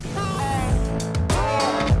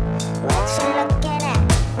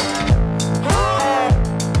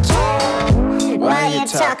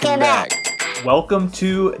Welcome back. Welcome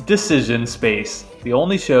to Decision Space, the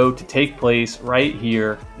only show to take place right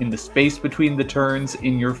here in the space between the turns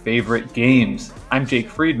in your favorite games. I'm Jake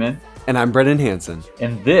Friedman. And I'm Brendan Hansen.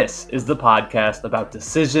 And this is the podcast about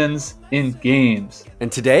decisions in games. And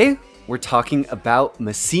today, we're talking about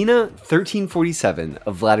Messina 1347,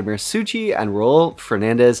 a Vladimir Suchy and Raul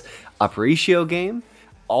Fernandez Aparicio game,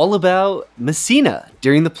 all about Messina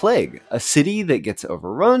during the plague, a city that gets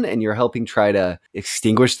overrun and you're helping try to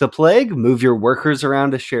extinguish the plague, move your workers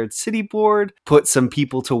around a shared city board, put some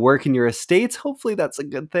people to work in your estates. Hopefully that's a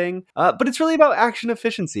good thing. But it's really about action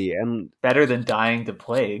efficiency and better than dying to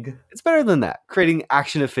plague. It's better than that, creating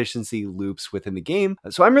action efficiency loops within the game.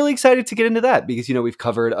 So I'm really excited to get into that because, we've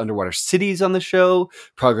covered underwater cities on the show,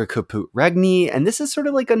 Praga Kaput Regni, and this is sort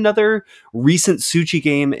of like another recent Suchy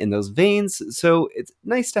game in those veins. So it's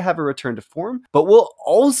nice to have a return to form. But we'll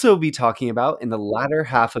also be talking about, in the latter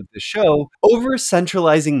half of the show,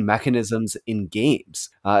 over-centralizing mechanisms in games.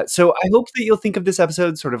 So I hope that you'll think of this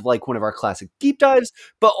episode sort of like one of our classic deep dives,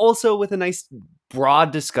 but also with a nice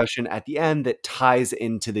broad discussion at the end that ties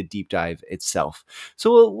into the deep dive itself.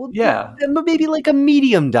 So we'll maybe like a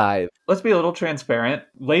medium dive. Let's be a little transparent.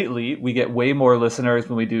 Lately, we get way more listeners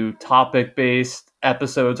when we do topic-based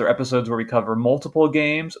episodes or episodes where we cover multiple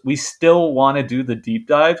games. We still want to do the deep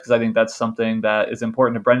dive because I think that's something that is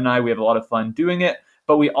important to Brendan and I. We have a lot of fun doing it,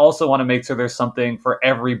 but we also want to make sure there's something for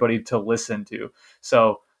everybody to listen to.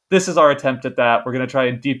 So this is our attempt at that. We're going to try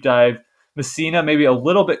and deep dive Messina maybe a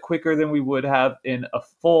little bit quicker than we would have in a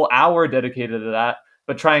full hour dedicated to that,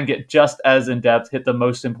 but try and get just as in-depth, hit the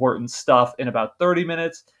most important stuff in about 30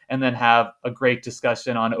 minutes, and then have a great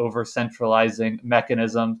discussion on over-centralizing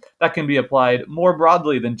mechanisms that can be applied more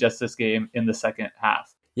broadly than just this game in the second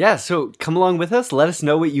half. Yeah, so come along with us. Let us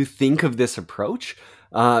know what you think of this approach.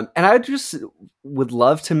 And I just would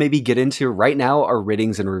love to maybe get into right now our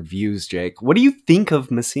ratings and reviews, Jake. What do you think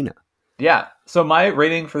of Messina? Yeah, so my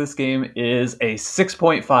rating for this game is a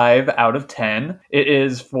 6.5 out of 10. It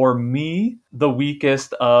is, for me, the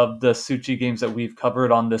weakest of the Suchy games that we've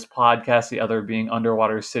covered on this podcast, the other being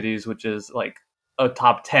Underwater Cities, which is like a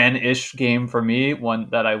top 10-ish game for me, one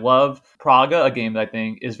that I love. Praga, a game that I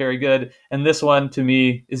think is very good. And this one, to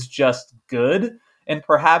me, is just good. And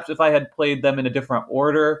perhaps if I had played them in a different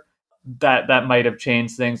order, that might have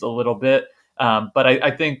changed things a little bit. But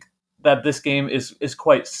I think that this game is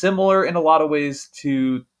quite similar in a lot of ways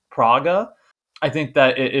to Praga. I think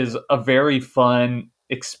that it is a very fun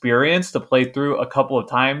experience to play through a couple of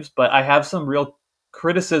times, but I have some real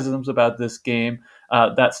criticisms about this game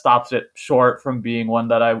that stops it short from being one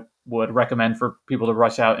that I would recommend for people to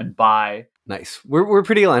rush out and buy. Nice. We're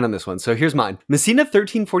pretty aligned on this one. So here's mine. Messina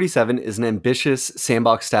 1347 is an ambitious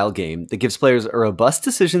sandbox-style game that gives players a robust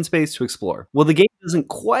decision space to explore. While the game doesn't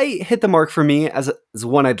quite hit the mark for me as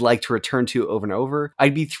one I'd like to return to over and over,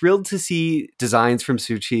 I'd be thrilled to see designs from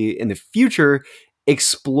Suchy in the future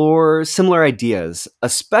explore similar ideas,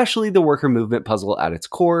 especially the worker movement puzzle at its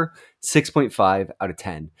core. 6.5 out of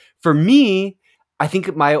 10. For me, I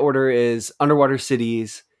think my order is Underwater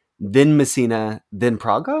Cities, then Messina, then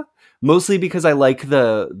Praga. Mostly because I like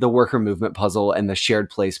the worker movement puzzle and the shared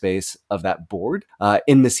play space of that board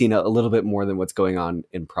in Messina a little bit more than what's going on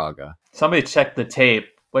in Praga. Somebody check the tape.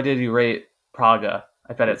 What did you rate Praga?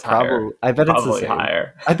 I bet it's higher. I bet probably it's the same.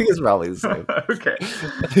 Higher. I think it's probably the same.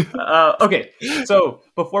 Okay. So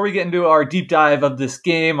before we get into our deep dive of this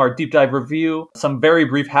game, our deep dive review, some very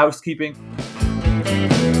brief housekeeping.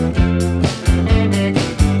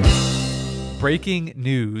 Breaking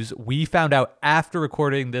news, we found out after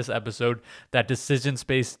recording this episode that Decision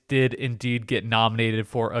Space did indeed get nominated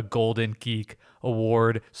for a Golden Geek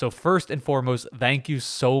Award. So first and foremost, thank you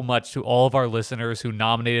so much to all of our listeners who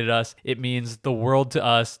nominated us. It means the world to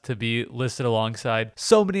us to be listed alongside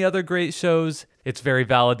so many other great shows. It's very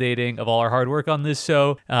validating of all our hard work on this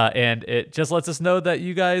show, and it just lets us know that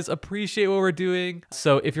you guys appreciate what we're doing.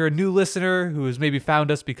 So if you're a new listener who has maybe found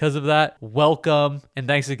us because of that, welcome, and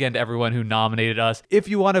thanks again to everyone who nominated us. If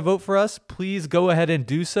you want to vote for us, please go ahead and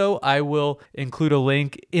do so. I will include a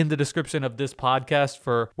link in the description of this podcast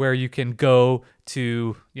for where you can go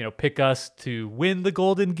to, pick us to win the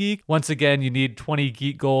Golden Geek. Once again, you need 20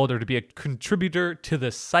 Geek Gold or to be a contributor to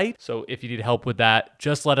the site. So if you need help with that,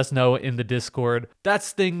 just let us know in the Discord.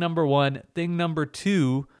 That's thing number one. Thing number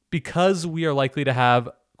two, because we are likely to have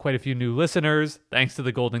quite a few new listeners, thanks to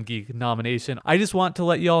the Golden Geek nomination, I just want to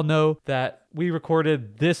let y'all know that we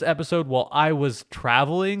recorded this episode while I was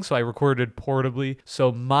traveling. So I recorded portably.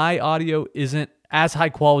 So my audio isn't as high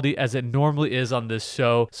quality as it normally is on this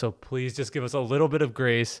show. So please just give us a little bit of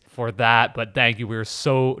grace for that. But thank you. We're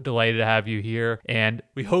so delighted to have you here. And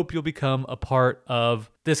we hope you'll become a part of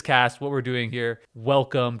this cast, what we're doing here.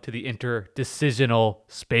 Welcome to the interdecisional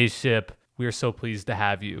spaceship. We are so pleased to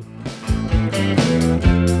have you.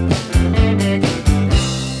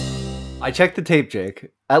 I checked the tape,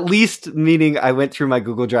 Jake. At least, meaning I went through my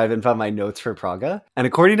Google Drive and found my notes for Praga. And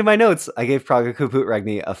according to my notes, I gave Praga Caput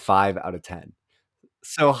Regni a 5 out of 10.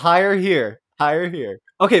 So higher here. Higher here.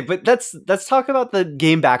 Okay, but let's talk about the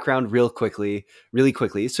game background really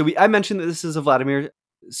quickly. So I mentioned that this is a Vladimir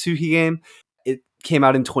Suhi game. It came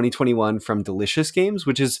out in 2021 from Delicious Games,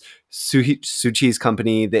 which is Suchi's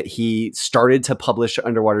company that he started to publish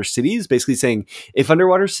Underwater Cities, basically saying, if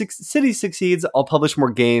Underwater Cities succeeds, I'll publish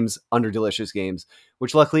more games under Delicious Games,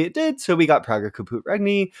 which luckily it did. So we got Praga Caput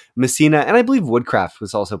Regni, Messina, and I believe Woodcraft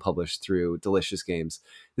was also published through Delicious Games.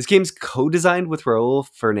 This game's co-designed with Raul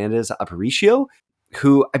Fernandez Aparicio,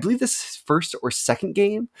 who I believe this is his first or second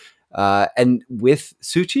game, and with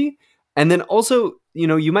Suchi. And then also,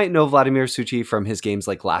 you might know Vladimir Suchi from his games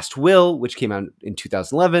like Last Will, which came out in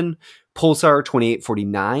 2011, Pulsar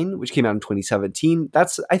 2849, which came out in 2017.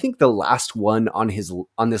 That's, I think, the last one on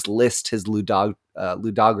this list, his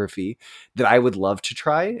ludography, that I would love to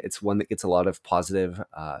try. It's one that gets a lot of positive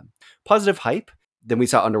hype. Then we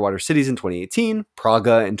saw Underwater Cities in 2018,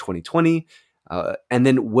 Praga in 2020, and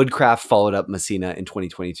then Woodcraft followed up Messina in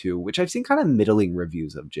 2022, which I've seen kind of middling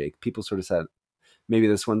reviews of, Jake. People sort of said, maybe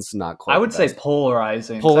this one's not quite. I would say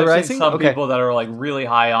polarizing. I've seen some people that are like really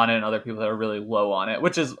high on it and other people that are really low on it,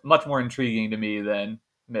 which is much more intriguing to me than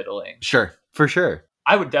middling. Sure, for sure.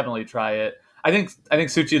 I would definitely try it. I think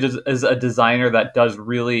Suchi is a designer that does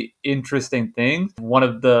really interesting things. One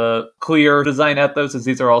of the clear design ethos is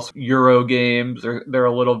these are also Euro games. They're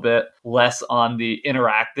a little bit less on the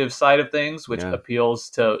interactive side of things, which appeals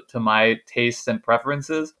to my tastes and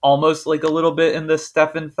preferences. Almost like a little bit in the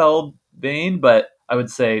Steffenfeld vein, but I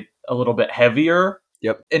would say a little bit heavier.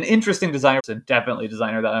 Yep. An interesting designer, and definitely a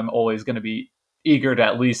designer that I'm always going to be eager to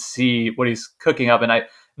at least see what he's cooking up. And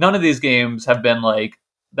none of these games have been like,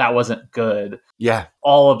 that wasn't good. Yeah.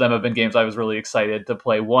 All of them have been games I was really excited to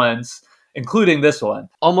play once, including this one.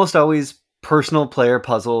 Almost always personal player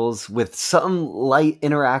puzzles with some light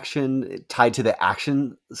interaction tied to the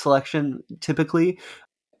action selection, typically.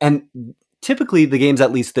 And typically the games,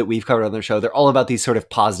 at least that we've covered on the show, they're all about these sort of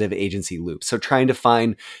positive agency loops. So trying to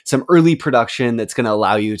find some early production that's going to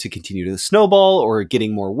allow you to continue to snowball, or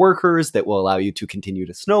getting more workers that will allow you to continue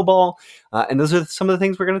to snowball. And those are some of the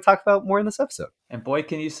things we're going to talk about more in this episode. And boy,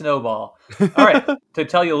 can you snowball. All right, to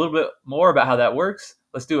tell you a little bit more about how that works,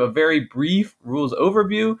 let's do a very brief rules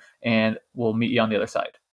overview, and we'll meet you on the other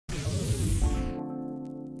side.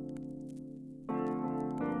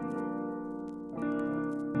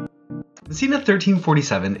 Messina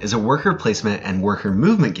 1347 is a worker placement and worker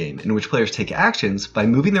movement game in which players take actions by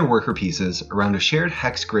moving their worker pieces around a shared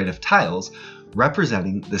hex grid of tiles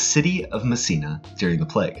representing the city of Messina during the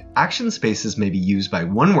plague. Action spaces may be used by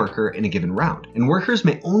one worker in a given round, and workers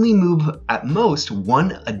may only move at most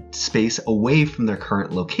one space away from their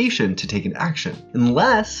current location to take an action,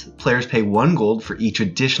 unless players pay 1 gold for each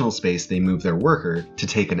additional space they move their worker to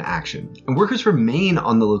take an action. And workers remain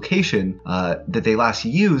on the location that they last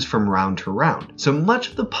used from round to round. So much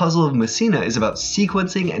of the puzzle of Messina is about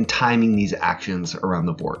sequencing and timing these actions around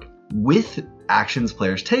the board. With actions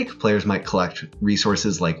players take, players might collect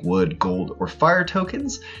resources like wood, gold, or fire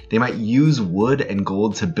tokens. They might use wood and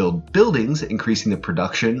gold to build buildings, increasing the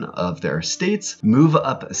production of their estates, move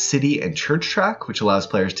up a city and church track, which allows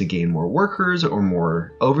players to gain more workers or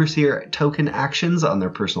more overseer token actions on their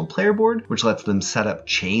personal player board, which lets them set up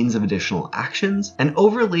chains of additional actions. And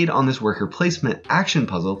overlaid on this worker placement action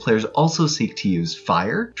puzzle, players also seek to use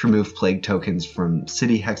fire to remove plague tokens from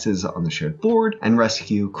city hexes on the shared board and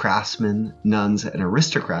rescue craftsmen, nuns, and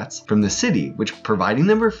aristocrats from the city, which providing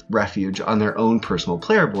them refuge on their own personal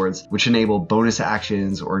player boards, which enable bonus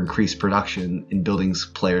actions or increased production in buildings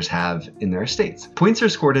players have in their estates. Points are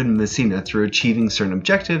scored in Messina through achieving certain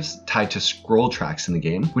objectives tied to scroll tracks in the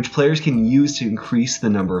game, which players can use to increase the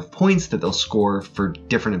number of points that they'll score for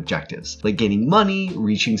different objectives, like gaining money,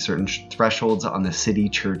 reaching certain thresholds on the city,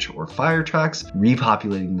 church, or fire tracks,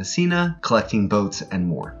 repopulating Messina, collecting boats, and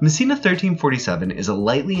more. Messina 1347 is a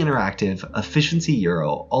lightly interactive, efficiency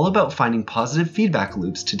Euro, all about finding positive feedback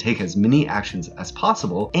loops to take as many actions as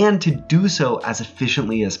possible and to do so as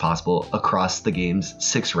efficiently as possible across the game's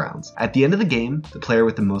 6 rounds. At the end of the game, the player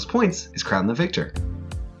with the most points is crowned the victor.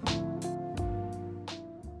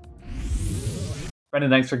 Brendan,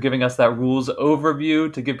 thanks for giving us that rules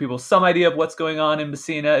overview to give people some idea of what's going on in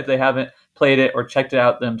Messina if they haven't played it or checked it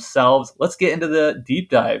out themselves. Let's get into the deep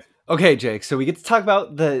dive. Okay, Jake, so we get to talk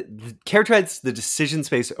about the characterize the decision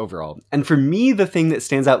space overall. And for me, the thing that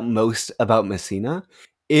stands out most about Messina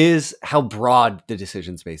is how broad the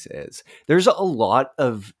decision space is. There's a lot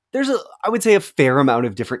of I would say a fair amount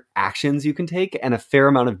of different actions you can take and a fair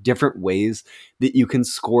amount of different ways that you can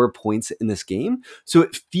score points in this game. So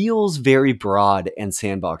it feels very broad and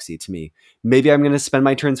sandboxy to me. Maybe I'm going to spend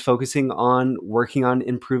my turns focusing on working on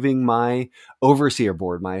improving my overseer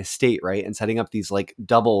board, my estate, right? And setting up these like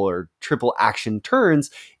double or triple action turns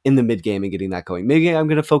in the mid game and getting that going. Maybe I'm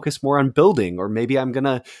going to focus more on building, or maybe I'm going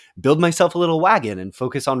to build myself a little wagon and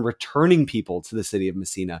focus on returning people to the city of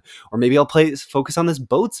Messina. Or maybe I'll focus on this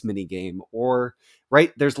boats mini game, or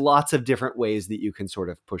right. There's lots of different ways that you can sort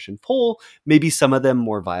of push and pull, maybe some of them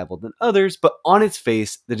more viable than others, but on its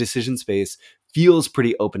face, the decision space feels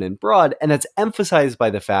pretty open and broad. And that's emphasized by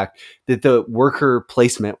the fact that the worker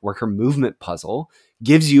placement, worker movement puzzle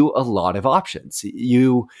gives you a lot of options.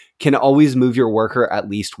 You can always move your worker at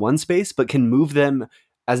least one space, but can move them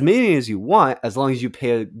as many as you want, as long as you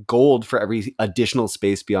pay a gold for every additional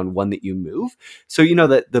space beyond one that you move. So, you know,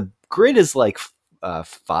 that the grid is like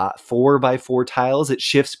 4x4 tiles. It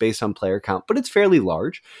shifts based on player count, but it's fairly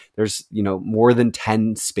large. There's, you know, more than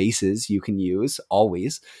 10 spaces you can use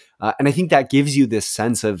always. And I think that gives you this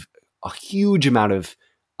sense of a huge amount of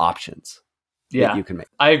options that Yeah, you can make.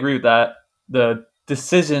 I agree with that. The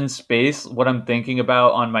decision space, what I'm thinking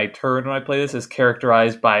about on my turn when I play this, is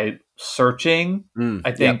characterized by searching. I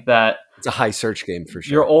Yep. think that It's a high search game for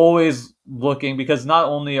you're sure. always looking, because not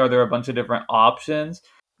only are there a bunch of different options,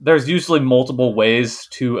 there's usually multiple ways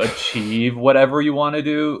to achieve whatever you want to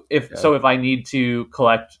do. If I need to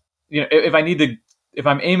collect, if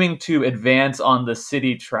I'm aiming to advance on the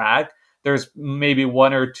city track, there's maybe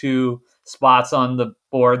one or two spots on the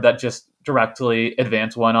board that just directly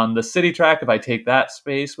advance one on the city track if I take that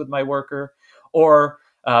space with my worker. Or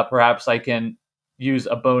perhaps I can use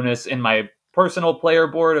a bonus in my personal player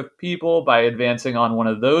board of people by advancing on one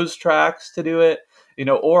of those tracks to do it.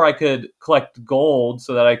 Or I could collect gold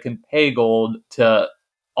so that I can pay gold to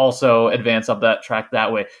also advance up that track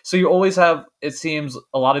that way. So you always have, it seems,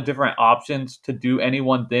 a lot of different options to do any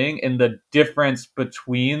one thing, and the difference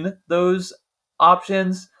between those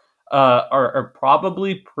options are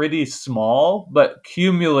probably pretty small, but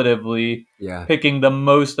cumulatively, Yeah. picking the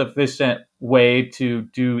most efficient way to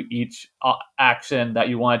do each action that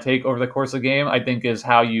you want to take over the course of the game, I think, is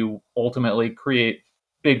how you ultimately create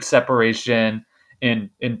big separation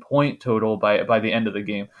in point total by the end of the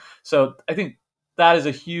game. So I think that is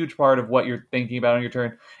a huge part of what you're thinking about on your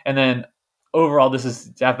turn. And then overall, this is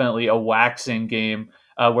definitely a waxing game,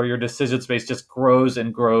 where your decision space just grows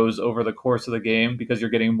and grows over the course of the game, because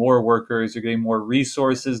you're getting more workers, you're getting more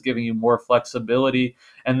resources, giving you more flexibility.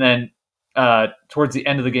 And then towards the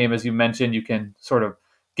end of the game, as you mentioned, you can sort of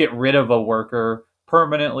get rid of a worker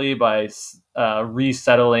permanently by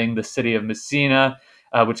resettling the city of Messina,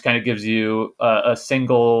 which kind of gives you a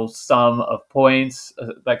single sum of points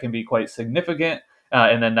that can be quite significant.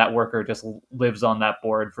 And then that worker just lives on that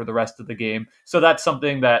board for the rest of the game. So that's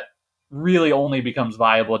something that really only becomes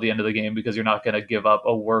viable at the end of the game, because you're not going to give up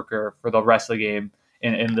a worker for the rest of the game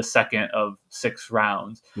in the second of 6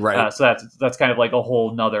 rounds. Right. So that's kind of like a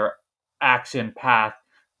whole nother action path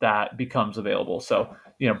that becomes available. So,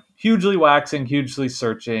 hugely waxing, hugely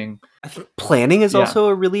searching. I think planning is Yeah. also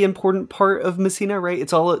a really important part of Messina, right?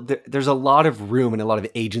 It's all there's a lot of room and a lot of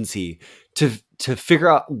agency to figure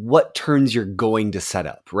out what turns you're going to set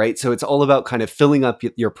up, right? So it's all about kind of filling up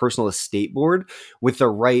your personal estate board with the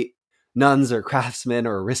right nuns or craftsmen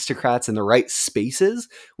or aristocrats in the right spaces,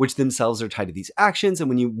 which themselves are tied to these actions. And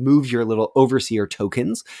when you move your little overseer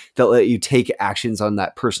tokens that let you take actions on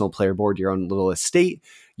that personal player board, your own little estate,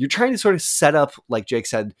 you're trying to sort of set up, like Jake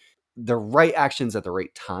said, the right actions at the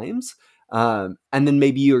right times. And then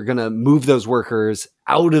maybe you're going to move those workers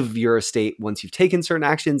out of your estate once you've taken certain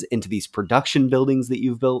actions into these production buildings that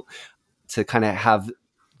you've built, to kind of have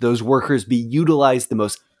those workers be utilized the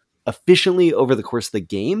most efficiently over the course of the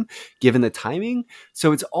game, given the timing.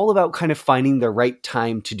 So it's all about kind of finding the right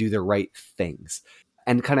time to do the right things,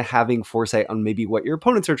 and kind of having foresight on maybe what your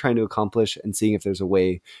opponents are trying to accomplish and seeing if there's a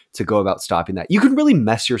way to go about stopping that. You can really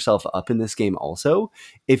mess yourself up in this game also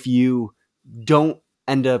if you don't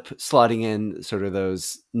end up slotting in sort of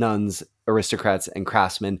those nuns, aristocrats, and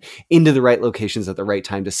craftsmen into the right locations at the right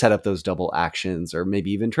time to set up those double actions or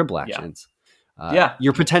maybe even triple Yeah. actions. Yeah.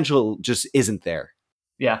 Your potential just isn't there.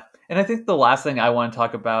 Yeah. And I think the last thing I want to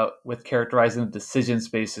talk about with characterizing the decision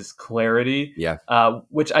space is clarity, Yeah.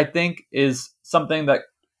 which I think is something that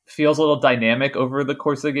feels a little dynamic over the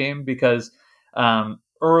course of the game, because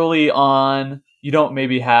early on, you don't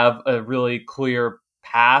maybe have a really clear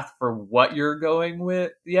path for what you're going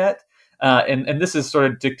with yet. And this is sort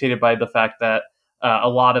of dictated by the fact that a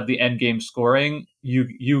lot of the end game scoring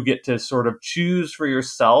you get to sort of choose for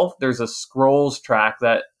yourself. There's a scrolls track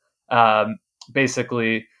that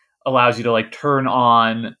basically allows you to like turn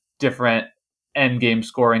on different end game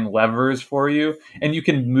scoring levers for you, and you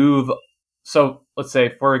can move. So let's say,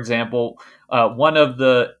 for example, one of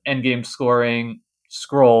the end game scoring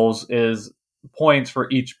scrolls is points for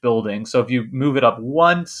each building. So if you move it up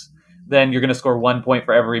once, then you're going to score 1 point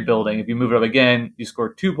for every building. If you move it up again, you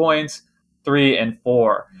score 2 points, 3 and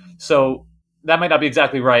 4. So that might not be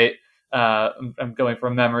exactly right. I'm going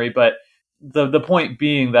from memory, but the point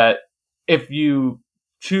being that if you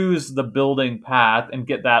choose the building path and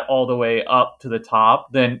get that all the way up to the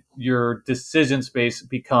top, then your decision space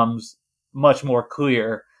becomes much more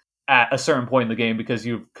clear at a certain point in the game because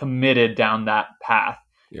you've committed down that path.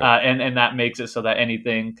 Yeah. And that makes it so that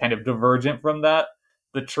anything kind of divergent from that,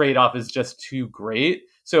 the trade-off is just too great.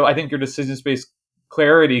 So I think your decision space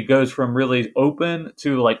clarity goes from really open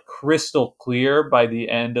to like crystal clear by the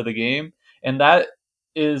end of the game. And that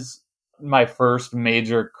is my first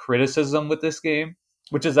major criticism with this game,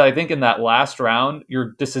 which is that I think in that last round,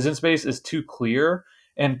 your decision space is too clear.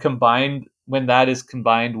 And combined, when that is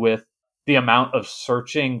combined with the amount of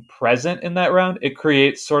searching present in that round, it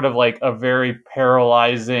creates sort of like a very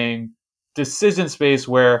paralyzing decision space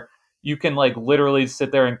where you can like literally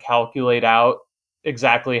sit there and calculate out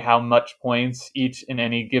exactly how much points each in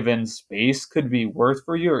any given space could be worth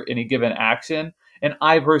for you or any given action. And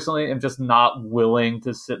I personally am just not willing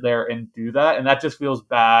to sit there and do that. And that just feels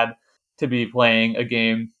bad to be playing a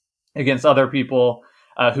game against other people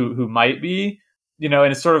who might be, and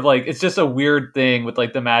it's sort of like, it's just a weird thing with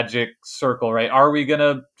like the magic circle, right? Are we going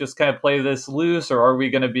to just kind of play this loose, or are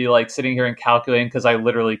we going to be like sitting here and calculating because I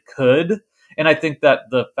literally could? And I think that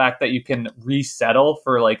the fact that you can resettle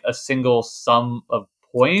for like a single sum of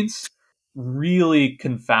points really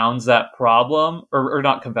confounds that problem, or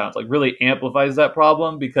not confounds, like really amplifies that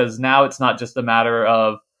problem, because now it's not just a matter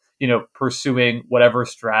of, pursuing whatever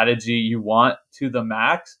strategy you want to the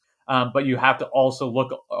max, but you have to also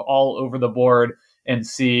look all over the board and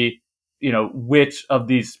see, which of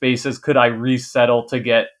these spaces could I resettle to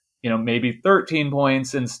get, maybe 13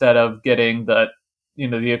 points instead of getting the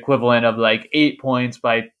equivalent of like 8 points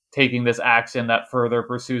by taking this action that further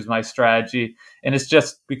pursues my strategy. And it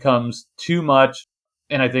just becomes too much.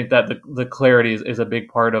 And I think that the clarity is a big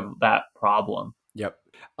part of that problem. Yep.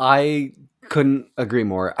 I couldn't agree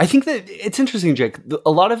more. I think that it's interesting, Jake.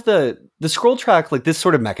 A lot of the scroll track, like this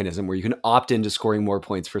sort of mechanism where you can opt into scoring more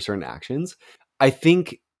points for certain actions, I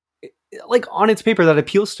think like on its paper that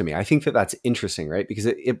appeals to me. I think that that's interesting, right? Because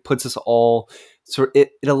it puts us all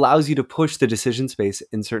it allows you to push the decision space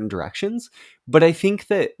in certain directions. But I think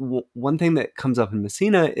that one thing that comes up in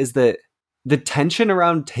Messina is that the tension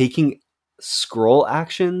around taking scroll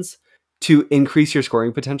actions to increase your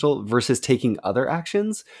scoring potential versus taking other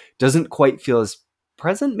actions doesn't quite feel as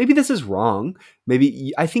present. Maybe this is wrong.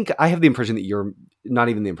 Maybe I think I have the impression that you're not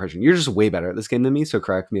even the impression. You're just way better at this game than me. So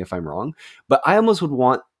correct me if I'm wrong. But I almost would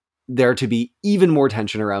want there to be even more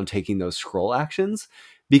tension around taking those scroll actions,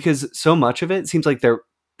 because so much of it seems like they're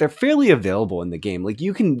fairly available in the game. Like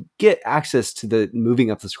you can get access to the moving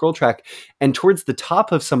up the scroll track, and towards the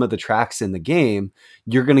top of some of the tracks in the game,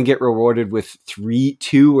 you're going to get rewarded with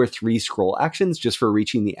 2 or 3 scroll actions just for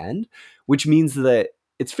reaching the end, which means that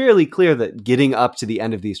it's fairly clear that getting up to the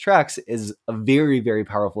end of these tracks is a very, very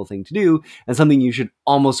powerful thing to do, and something you should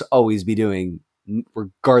almost always be doing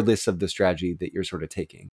regardless of the strategy that you're sort of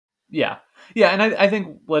taking. Yeah. Yeah. And I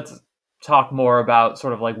think let's talk more about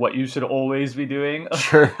sort of like what you should always be doing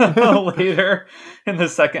Sure. later in the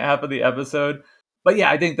second half of the episode. But yeah,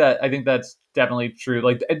 I think that's definitely true.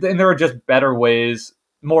 Like, and there are just better ways,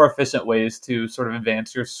 more efficient ways to sort of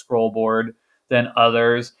advance your scroll board than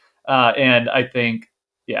others. And I think,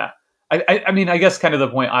 yeah, I mean, I guess kind of the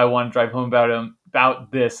point I want to drive home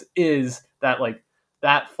about this is that like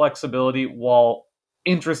that flexibility, while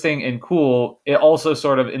interesting and cool, it also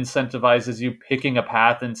sort of incentivizes you picking a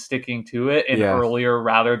path and sticking to it and Yeah. earlier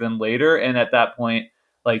rather than later. And at that point,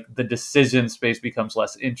 like the decision space becomes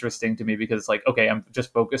less interesting to me, because it's like, okay, I'm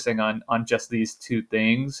just focusing on just these two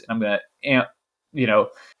things, and I'm gonna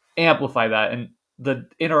amplify that. And the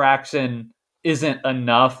interaction isn't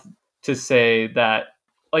enough to say that,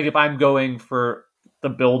 like, if I'm going for the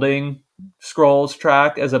building scrolls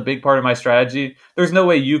track as a big part of my strategy, there's no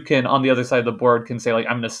way you can, on the other side of the board, can say like,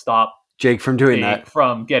 I'm going to stop Jake from doing Jake that.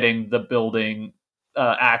 from getting the building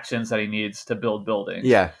actions that he needs to build buildings.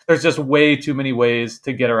 Yeah. There's just way too many ways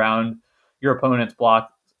to get around your opponent's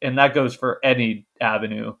block, and that goes for any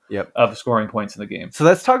avenue Yep. of scoring points in the game. So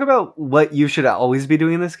let's talk about what you should always be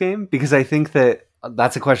doing in this game, because I think that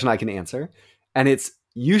that's a question I can answer. And it's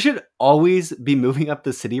You should always be moving up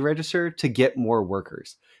the city register to get more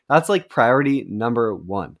workers. That's like priority number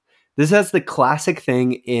one. This has the classic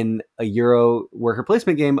thing in a Euro worker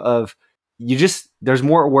placement game of there's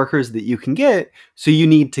more workers that you can get, so you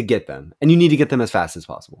need to get them, and you need to get them as fast as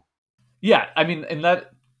possible. Yeah, I mean, and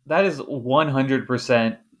that is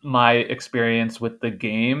 100% my experience with the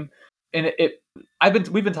game. And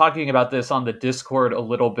we've been talking about this on the Discord a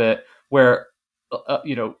little bit, where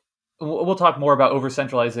we'll talk more about over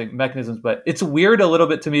centralizing mechanisms, but it's weird a little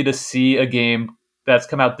bit to me to see a game that's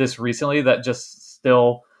come out this recently that just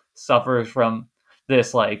still suffers from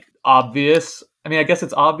this like obvious. I mean, I guess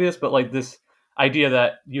it's obvious, but like this idea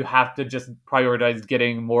that you have to just prioritize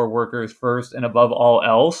getting more workers first and above all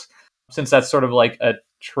else, since that's sort of like a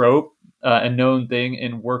trope, a known thing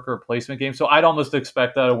in worker placement games. So I'd almost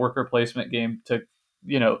expect that a worker placement game to,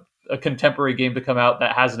 a contemporary game to come out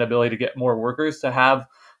that has an ability to get more workers, to have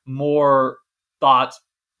more thoughts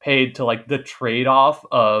paid to like the trade-off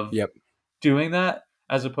of Yep. doing that,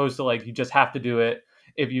 as opposed to like you just have to do it.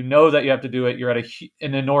 If you know that you have to do it, you're at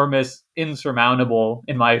an enormous, insurmountable,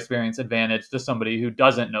 in my experience, advantage to somebody who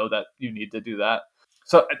doesn't know that you need to do that.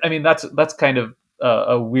 So I mean, that's kind of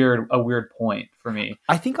a weird point for me.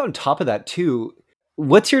 I think on top of that too,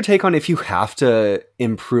 what's your take on if you have to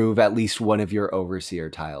improve at least one of your overseer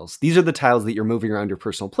tiles? These are the tiles that you're moving around your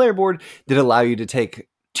personal player board that allow you to take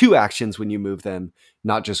 2 actions when you move them,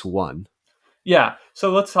 not just one. Yeah,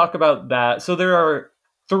 so let's talk about that. So there are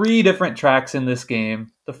 3 different tracks in this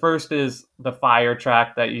game. The first is the fire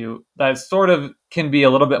track that sort of can be a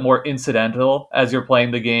little bit more incidental as you're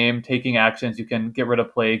playing the game, taking actions. You can get rid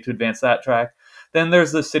of plague to advance that track. Then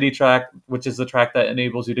there's the city track, which is the track that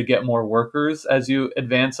enables you to get more workers as you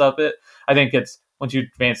advance up it. I think it's once you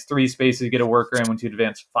advance 3 spaces, you get a worker, and once you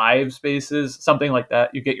advance 5 spaces, something like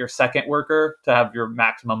that, you get your second worker to have your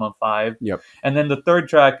maximum of 5. Yep. And then the third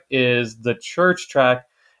track is the church track,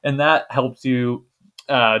 and that helps you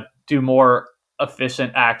do more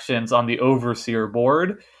efficient actions on the overseer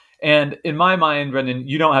board. And in my mind, Brendan,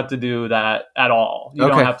 you don't have to do that at all. You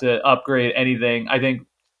don't have to upgrade anything. I think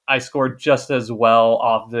I scored just as well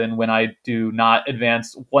often when I do not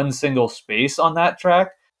advance one single space on that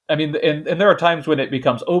track. I mean, and there are times when it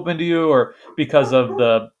becomes open to you, or because of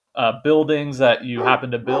the buildings that you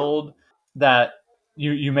happen to build, that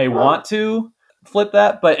you may want to flip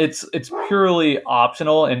that, but it's purely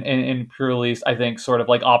optional, and purely, I think, sort of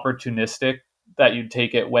like opportunistic, that you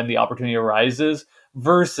take it when the opportunity arises,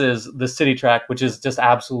 versus the city track, which is just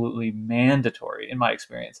absolutely mandatory in my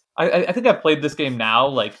experience. I think I've played this game now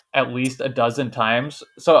like at least a dozen times.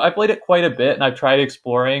 So I played it quite a bit, and I've tried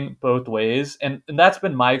exploring both ways. And that's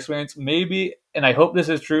been my experience. Maybe, and I hope this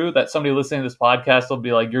is true, that somebody listening to this podcast will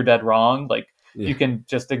be like, you're dead wrong. Like, you can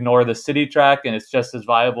just ignore the city track and it's just as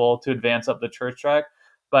viable to advance up the church track.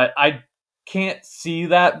 But I can't see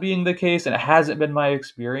that being the case, and it hasn't been my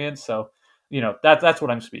experience. So that's what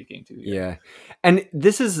I'm speaking to here. Yeah. And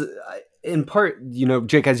this is in part,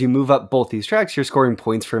 Jake, as you move up both these tracks, you're scoring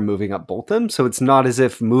points for moving up both them. So it's not as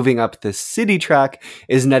if moving up the city track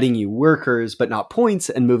is netting you workers, but not points,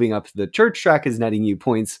 and moving up the church track is netting you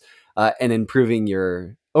points and improving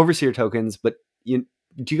your overseer tokens. But do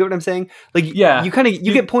you get what I'm saying? Like, Yeah, you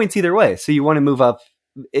get points either way. So you want to move up.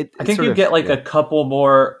 I think you get like a couple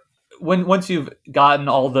more once you've gotten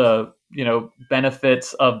all the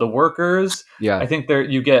benefits of the workers. Yeah. I think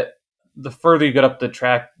you get, the further you get up the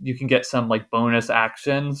track, you can get some like bonus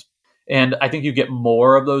actions, and I think you get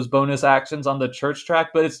more of those bonus actions on the church track,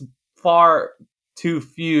 but it's far too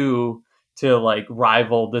few to like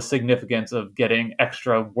rival the significance of getting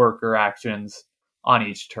extra worker actions on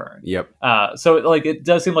each turn. Yep. So like it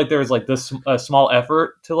does seem like there's like this a small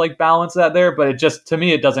effort to like balance that there, but it just, to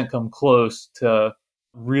me, it doesn't come close to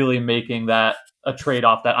really making that a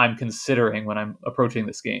trade-off that I'm considering when I'm approaching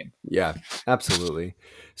this game. Yeah, absolutely.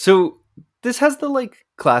 So this has the like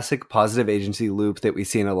classic positive agency loop that we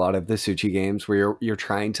see in a lot of the Suchi games, where you're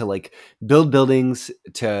trying to like build buildings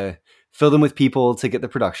to fill them with people to get the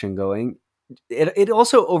production going. It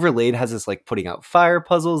also overlaid has this like putting out fire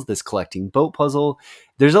puzzles, this collecting boat puzzle.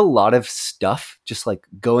 There's a lot of stuff just like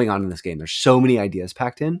going on in this game. There's so many ideas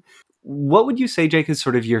packed in. What would you say, Jake, is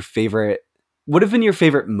sort of your favorite? What have been your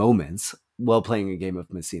favorite moments while playing a game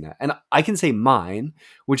of Messina? And I can say mine,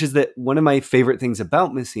 which is that one of my favorite things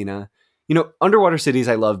about Messina, underwater cities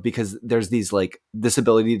I love because there's this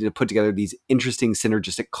ability to put together these interesting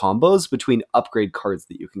synergistic combos between upgrade cards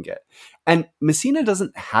that you can get. And Messina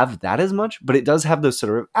doesn't have that as much, but it does have those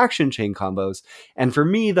sort of action chain combos. And for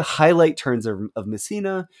me, the highlight turns of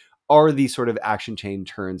Messina are these sort of action chain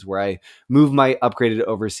turns where I move my upgraded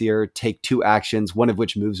overseer, take 2 actions, one of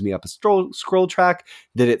which moves me up a scroll track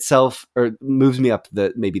that itself, or moves me up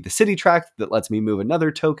maybe the city track that lets me move another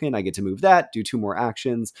token. I get to move that, do 2 more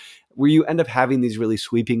actions, where you end up having these really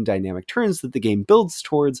sweeping dynamic turns that the game builds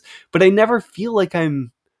towards. But I never feel like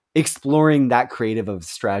I'm exploring that creative of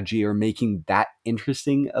strategy or making that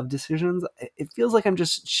interesting of decisions. It feels like I'm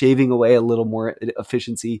just shaving away a little more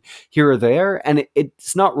efficiency here or there, and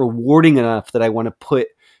it's not rewarding enough that I want to put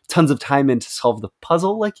tons of time in to solve the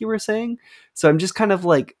puzzle, like you were saying. So I'm just kind of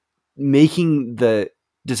like making the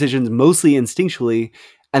decisions mostly instinctually,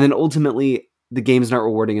 and then ultimately the game's not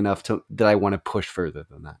rewarding enough that I want to push further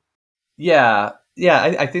than that. Yeah,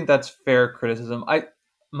 I think that's fair criticism.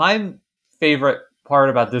 My favorite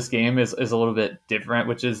part about this game is a little bit different,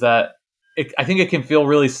 which is that I think it can feel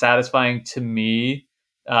really satisfying to me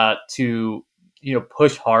to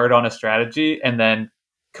push hard on a strategy and then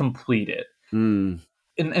complete it. Mm,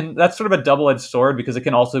 And that's sort of a double-edged sword, because it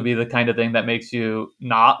can also be the kind of thing that makes you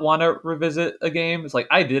not want to revisit a game. It's like,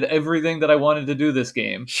 I did everything that I wanted to do this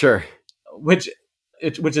game, sure. which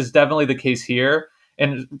which is definitely the case here.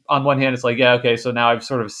 And on one hand, it's like, yeah, okay, so now I've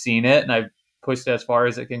sort of seen it and I've pushed it as far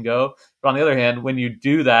as it can go. But on the other hand, when you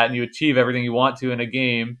do that and you achieve everything you want to in a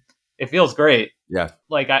game, it feels great. Yeah.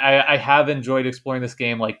 Like I have enjoyed exploring this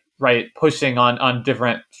game, like, right, pushing on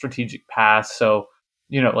different strategic paths. So,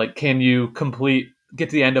 like, can you get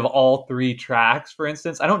to the end of all 3 tracks, for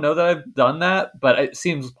instance? I don't know that I've done that, but it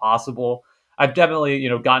seems possible. I've definitely,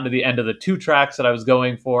 gotten to the end of the 2 tracks that I was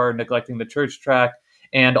going for, neglecting the church track,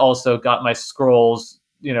 and also got my scrolls,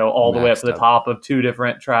 all the way up to Maxed the up. top of 2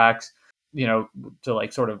 different tracks, to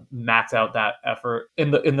like sort of max out that effort.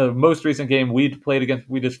 In the most recent game we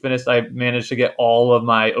just finished, I managed to get all of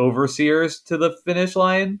my overseers to the finish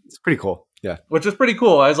line, It's pretty cool. Yeah. which was pretty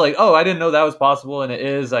cool. I was like, oh, I didn't know that was possible, and it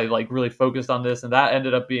is. I like really focused on this, and that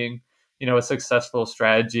ended up being, a successful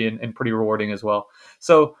strategy, and pretty rewarding as well.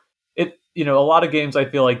 So a lot of games I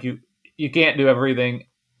feel like you can't do everything,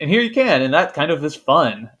 and here you can, and that kind of is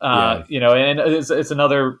fun. Yeah. And it's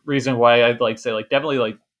another reason why I'd like say, like, definitely,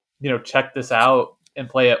 like, check this out and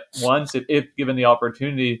play it once if given the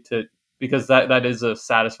opportunity to, because that is a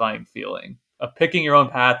satisfying feeling of picking your own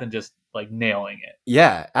path and just like nailing it.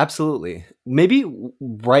 Yeah, absolutely. Maybe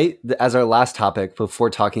right as our last topic before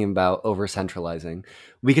talking about over-centralizing,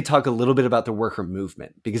 we could talk a little bit about the worker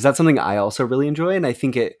movement, because that's something I also really enjoy. And I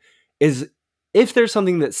think it is, if there's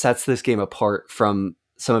something that sets this game apart from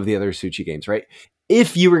some of the other Suchi games, right?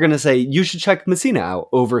 If you were going to say you should check Messina out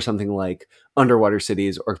over something like Underwater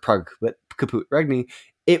Cities or Prague Kaput Regni,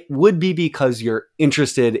 it would be because you're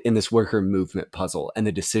interested in this worker movement puzzle and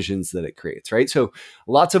the decisions that it creates, right? So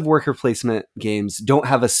lots of worker placement games don't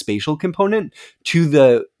have a spatial component to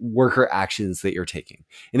the worker actions that you're taking.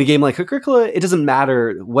 In a game like Agricola, it doesn't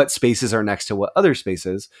matter what spaces are next to what other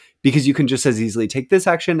spaces, because you can just as easily take this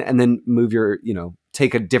action and then move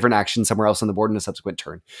take a different action somewhere else on the board in a subsequent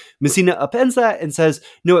turn. Messina upends that and says,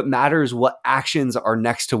 no, it matters what actions are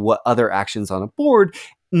next to what other actions on a board.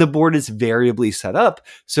 And the board is variably set up.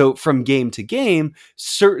 So from game to game,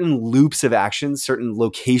 certain loops of actions, certain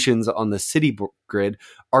locations on the city grid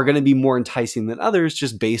are going to be more enticing than others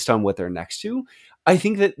just based on what they're next to. I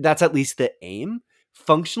think that that's at least the aim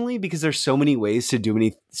functionally, because there's so many ways to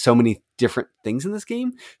do so many different things in this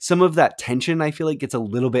game. Some of that tension I feel like gets a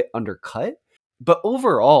little bit undercut, but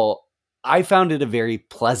overall I found it a very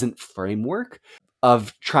pleasant framework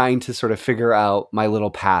of trying to sort of figure out my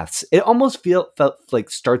little paths. It almost felt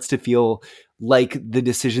like starts to feel like the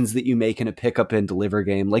decisions that you make in a pick up and deliver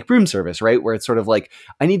game, like Broom Service, right? Where it's sort of like,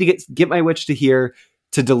 I need to get my witch to here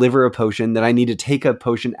to deliver a potion, then I need to take a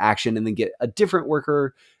potion action and then get a different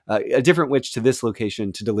worker, a different witch to this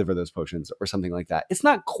location to deliver those potions, or something like that. It's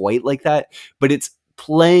not quite like that, but it's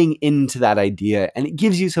playing into that idea, and it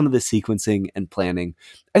gives you some of the sequencing and planning.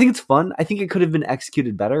 I think it's fun. I think it could have been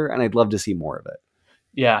executed better, and I'd love to see more of it.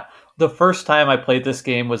 Yeah. The first time I played this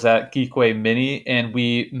game was at Geekway Mini, and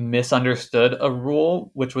we misunderstood a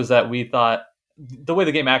rule, which was that we thought the way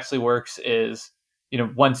the game actually works is,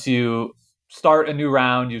 once you start a new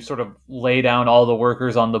round, you sort of lay down all the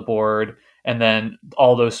workers on the board, and then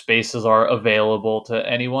all those spaces are available to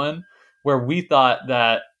anyone. Where we thought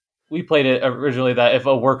that we played it originally that if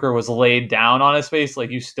a worker was laid down on a space,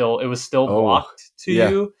 like, it was still Oh, blocked to yeah,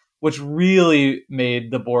 you, which really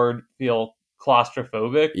made the board feel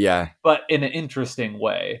claustrophobic, yeah, but in an interesting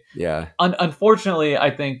way. yeah. Unfortunately,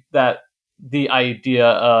 I think that the idea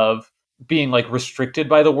of being like restricted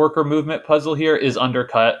by the worker movement puzzle here is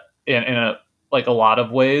undercut in a like a lot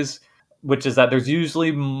of ways, which is that there's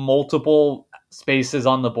usually multiple spaces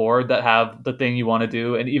on the board that have the thing you want to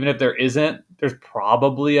do, and even if there isn't, there's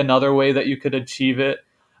probably another way that you could achieve it.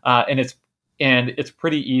 And it's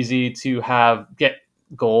pretty easy to get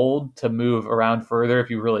gold to move around further if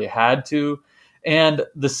you really had to. And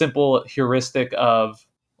the simple heuristic of,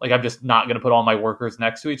 like, I'm just not going to put all my workers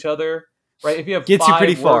next to each other, right? If you have Gets you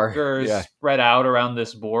pretty 5 far. workers Yeah. spread out around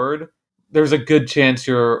this board, there's a good chance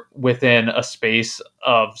you're within a space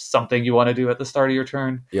of something you want to do at the start of your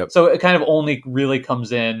turn. Yep. So it kind of only really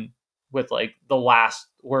comes in with like the last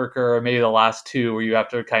worker or maybe the last 2, where you have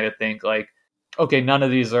to kind of think like, okay, none of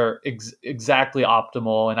these are exactly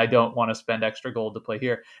optimal, and I don't want to spend extra gold to play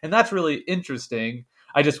here. And that's really interesting.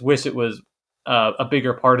 I just wish it was a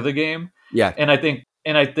bigger part of the game. Yeah. And I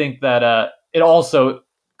think that it also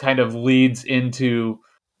kind of leads into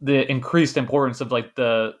the increased importance of like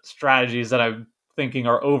the strategies that I'm thinking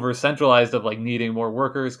are over centralized, of like needing more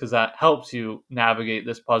workers, because that helps you navigate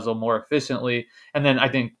this puzzle more efficiently. And then I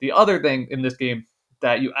think the other thing in this game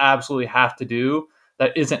that you absolutely have to do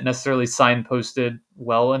that isn't necessarily signposted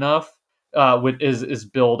well enough, is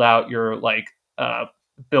build out your like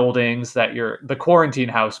buildings, the quarantine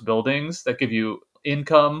house buildings that give you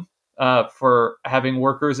income for having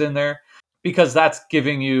workers in there, because that's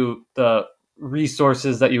giving you the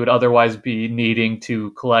resources that you would otherwise be needing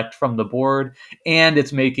to collect from the board, and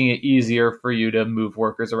it's making it easier for you to move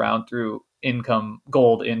workers around through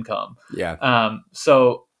gold income. Yeah.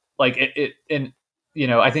 So like and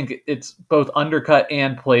I think it's both undercut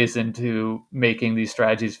and plays into making these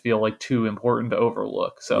strategies feel like too important to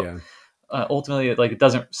overlook. So Yeah. ultimately, it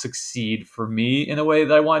doesn't succeed for me in a way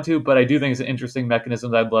that I want to, but I do think it's an interesting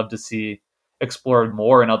mechanism that I'd love to see explored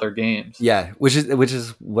more in other games. Yeah, which is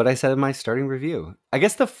what I said in my starting review. I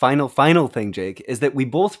guess the final thing, Jake, is that we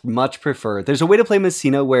both much prefer. There's a way to play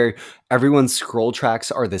Messina where everyone's scroll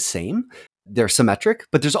tracks are the same. They're symmetric,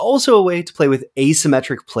 but there's also a way to play with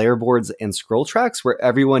asymmetric player boards and scroll tracks where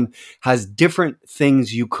everyone has different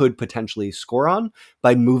things you could potentially score on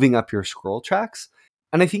by moving up your scroll tracks.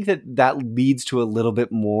 And I think that leads to a little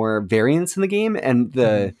bit more variance in the game, and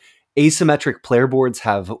the asymmetric player boards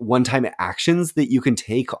have one-time actions that you can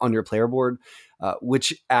take on your player board,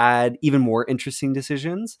 which add even more interesting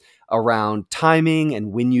decisions around timing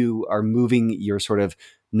and when you are moving your sort of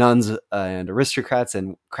nuns and aristocrats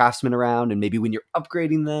and craftsmen around, and maybe when you're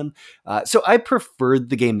upgrading them. So I preferred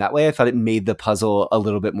the game that way. I thought it made the puzzle a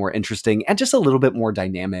little bit more interesting and just a little bit more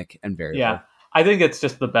dynamic and variable. Yeah, I think it's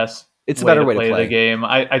just the best It's a way better to way to play the play. game.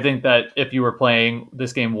 I think that if you were playing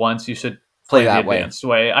this game once, you should Play play the that way. advanced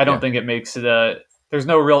way. I don't Yeah. think it makes it there's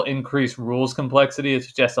no real increased rules complexity.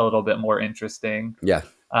 It's just a little bit more interesting Yeah.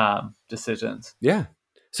 decisions. Yeah.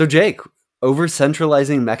 So Jake,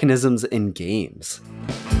 over-centralizing mechanisms in games.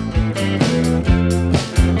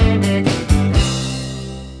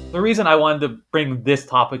 The reason I wanted to bring this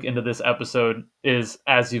topic into this episode is,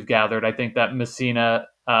 as you've gathered, I think that Messina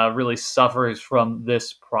really suffers from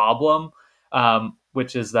this problem,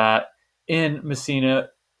 which is that in Messina,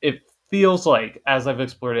 it feels like, as I've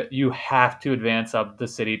explored it, you have to advance up the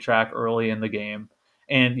city track early in the game,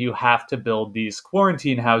 and you have to build these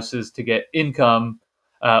quarantine houses to get income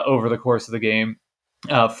over the course of the game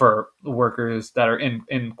for workers that are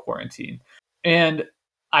in quarantine. And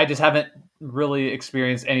I just haven't really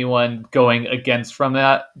experienced anyone going against from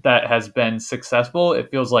that has been successful. It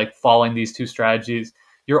feels like following these two strategies,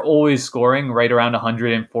 you're always scoring right around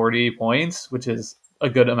 140 points, which is a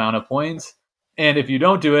good amount of points. And if you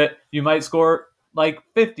don't do it, you might score like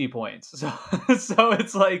 50 points. So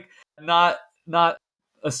it's like not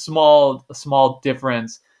a small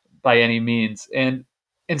difference by any means.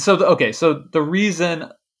 So the reason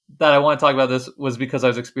that I want to talk about this was because I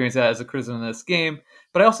was experiencing that as a criticism in this game,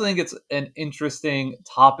 but I also think it's an interesting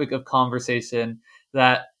topic of conversation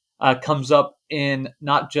that comes up in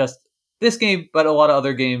not just this game, but a lot of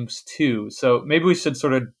other games too. So maybe we should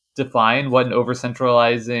sort of define what an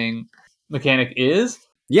over-centralizing mechanic is,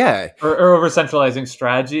 Yeah. or over-centralizing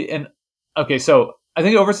strategy. And okay, so I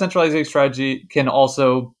think over-centralizing strategy can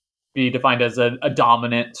also be defined as a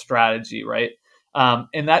dominant strategy, right?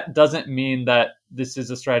 And that doesn't mean that this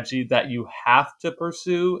is a strategy that you have to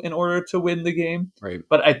pursue in order to win the game. Right.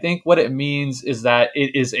 But I think what it means is that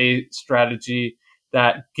it is a strategy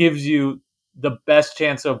that gives you the best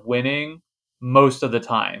chance of winning most of the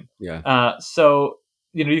time. Yeah. So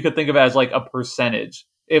you could think of it as like a percentage.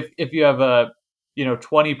 If you have a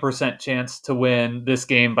 20% chance to win this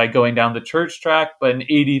game by going down the church track, but an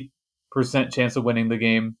 80% chance of winning the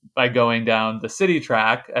game by going down the city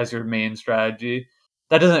track as your main strategy.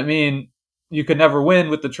 That doesn't mean you could never win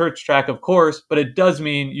with the church track, of course, but it does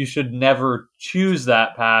mean you should never choose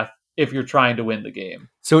that path if you're trying to win the game.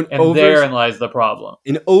 So And therein lies the problem.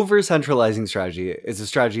 an over-centralizing strategy is a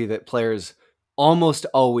strategy that players almost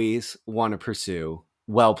always want to pursue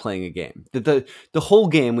while playing a game. The whole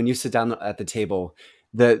game, when you sit down at the table,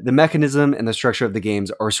 the mechanism and the structure of the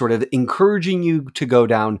games are sort of encouraging you to go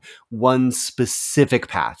down one specific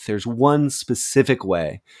path. There's one specific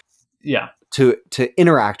way Yeah. to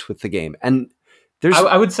interact with the game. And there's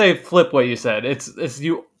I would say flip what you said. It's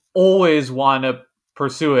you always want to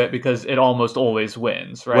pursue it because it almost always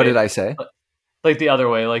wins, right? What did I say? Like the other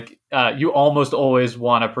way, like you almost always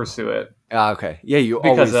want to pursue it Okay. Yeah, you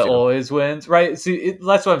because always it do. always wins, right? See,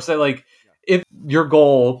 that's what I'm saying. Like, if your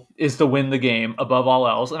goal is to win the game above all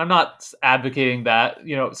else, and I'm not advocating that,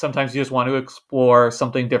 sometimes you just want to explore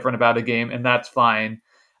something different about a game, and that's fine.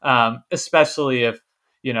 Especially if,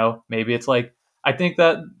 maybe it's like, I think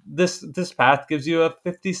that this path gives you a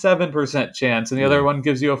 57% chance, and the other one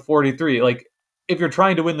gives you a 43. Like, if you're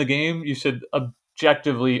trying to win the game, you should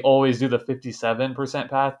objectively always do the 57%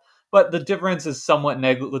 path. But the difference is somewhat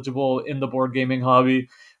negligible in the board gaming hobby,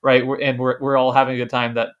 right? We're all having a good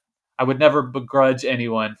time. That I would never begrudge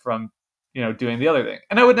anyone from doing the other thing,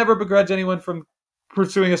 and I would never begrudge anyone from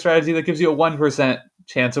pursuing a strategy that gives you a 1%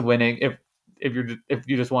 chance of winning if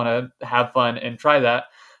you just want to have fun and try that.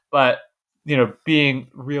 But being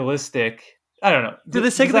realistic, I don't know. For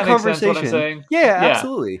the sake Does of the that make sense what I'm conversation, saying? yeah, Yeah,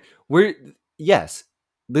 absolutely. Yes,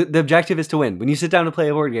 the objective is to win. When you sit down to play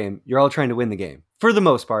a board game, you're all trying to win the game for the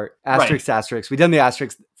most part. Asterisk, asterisk. We've done the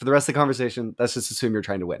asterisk for the rest of the conversation. Let's just assume you're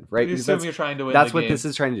trying to win, right? You assume you're trying to win That's the what game. this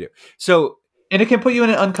is trying to do. So, and it can put you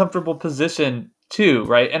in an uncomfortable position too,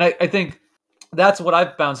 right? And I think that's what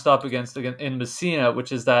I've bounced up against in Messina,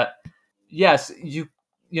 which is that yes,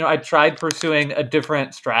 I tried pursuing a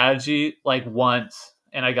different strategy like once,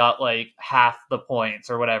 and I got like half the points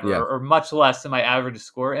or whatever, Yeah. or much less than my average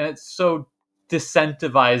score, and it so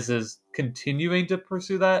disincentivizes continuing to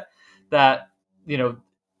pursue that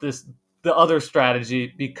this the other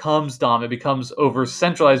strategy becomes dominant, becomes over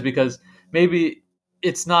centralized, because maybe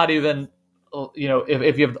it's not even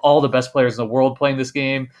if you have all the best players in the world playing this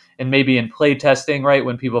game, and maybe in play testing, right,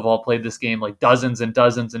 when people have all played this game like dozens and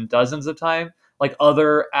dozens and dozens of time, like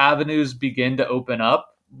other avenues begin to open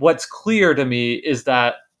up. What's clear to me is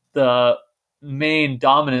that the main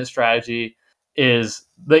dominant strategy is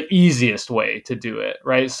the easiest way to do it,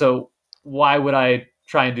 right? So why would I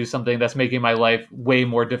try and do something that's making my life way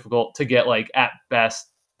more difficult to get like at best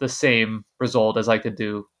the same result as I could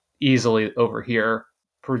do easily over here,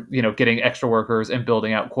 getting extra workers and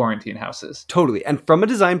building out quarantine houses? Totally. And from a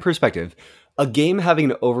design perspective, a game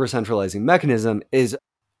having an over-centralizing mechanism is,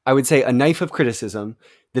 I would say, a knife of criticism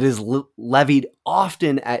that is levied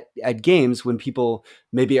often at games when people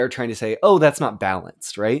maybe are trying to say, oh, that's not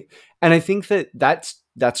balanced, right? And I think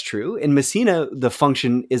that's true. In Messina, the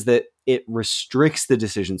function is that it restricts the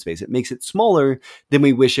decision space. It makes it smaller than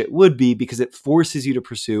we wish it would be because it forces you to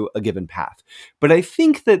pursue a given path. But I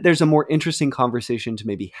think that there's a more interesting conversation to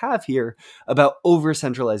maybe have here about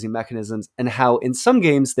over-centralizing mechanisms and how in some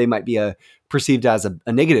games they might be perceived as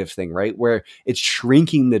a negative thing, right? Where it's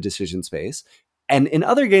shrinking the decision space. And in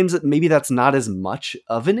other games, maybe that's not as much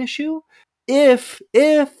of an issue if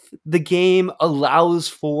the game allows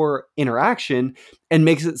for interaction and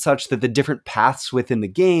makes it such that the different paths within the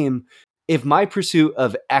game, if my pursuit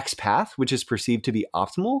of X path, which is perceived to be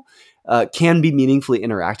optimal, can be meaningfully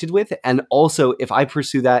interacted with, and also if I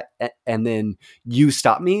pursue that and then you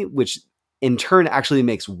stop me, which in turn actually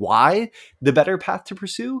makes Y the better path to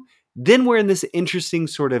pursue, then we're in this interesting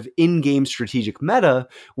sort of in-game strategic meta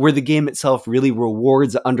where the game itself really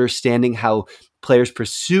rewards understanding how players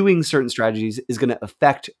pursuing certain strategies is going to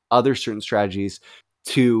affect other certain strategies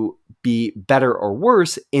to be better or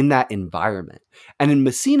worse in that environment. And in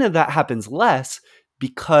Messina, that happens less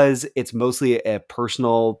because it's mostly a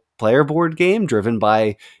personal player board game driven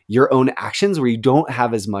by your own actions where you don't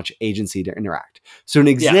have as much agency to interact. So an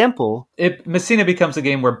example... Messina becomes a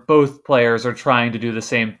game where both players are trying to do the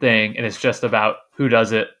same thing, and it's just about who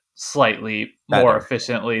does it slightly more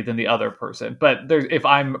efficiently than the other person. But if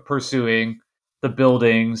I'm pursuing the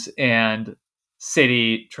buildings and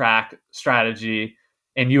city track strategy,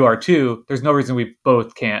 and you are too, there's no reason we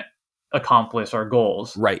both can't accomplish our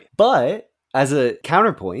goals. Right. But as a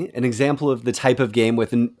counterpoint, an example of the type of game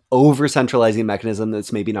with an over-centralizing mechanism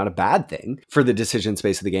that's maybe not a bad thing for the decision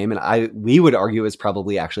space of the game, and we would argue is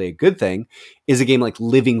probably actually a good thing, is a game like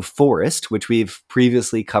Living Forest, which we've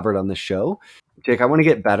previously covered on the show. Jake, I want to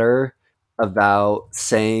get better about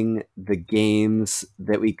saying the games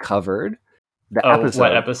that we covered. The episode.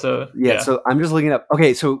 What episode? Yeah, so I'm just looking up.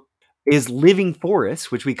 Okay, so is Living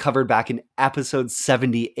Forest, which we covered back in episode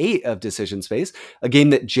 78 of Decision Space, a game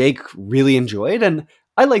that Jake really enjoyed and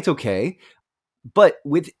I liked okay. But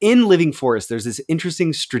within Living Forest, there's this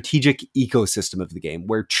interesting strategic ecosystem of the game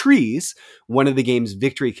where trees, one of the game's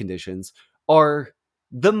victory conditions, are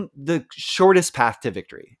the shortest path to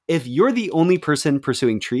victory. If you're the only person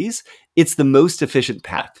pursuing trees, it's the most efficient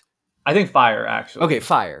path. I think fire, actually. Okay,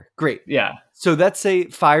 fire. Great. Yeah. So let's say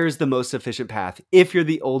fire is the most efficient path if you're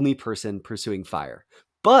the only person pursuing fire.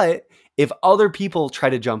 But if other people try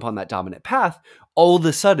to jump on that dominant path, all of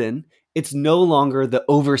a sudden, it's no longer the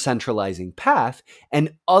over-centralizing path,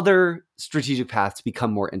 and other strategic paths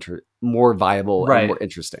become more viable and Right. more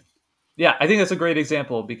interesting. Yeah, I think that's a great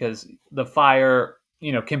example because the fire,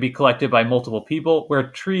 can be collected by multiple people, where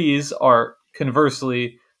trees are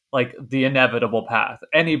conversely like the inevitable path.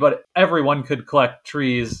 Everyone could collect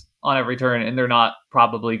trees on every turn, and they're not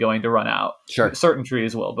probably going to run out. Sure. Certain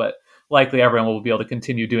trees will, but likely everyone will be able to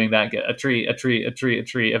continue doing that. Get a tree, a tree, a tree, a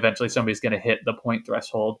tree. Eventually, somebody's going to hit the point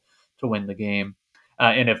threshold to win the game.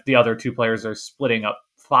 And if the other two players are splitting up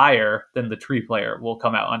fire, then the tree player will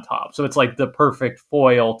come out on top. So it's like the perfect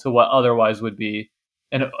foil to what otherwise would be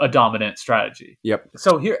a dominant strategy. Yep.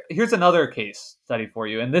 So here's another case study for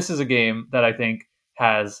you. And this is a game that I think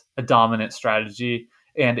has a dominant strategy,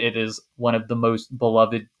 and it is one of the most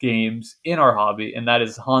beloved games in our hobby, and that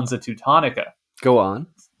is Hansa Teutonica. Go on.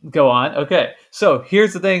 Okay. So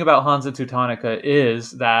here's the thing about Hansa Teutonica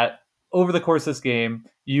is that over the course of this game,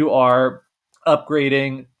 you are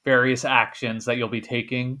upgrading various actions that you'll be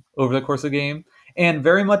taking over the course of the game. And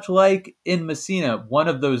very much like in Messina, one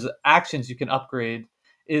of those actions you can upgrade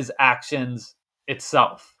is actions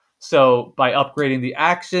itself. So by upgrading the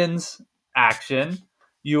action,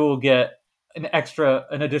 you will get an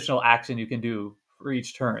additional action you can do for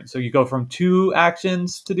each turn. So you go from 2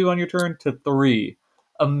 actions to do on your turn to 3,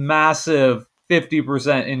 a massive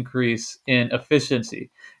 50% increase in efficiency.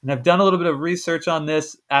 And I've done a little bit of research on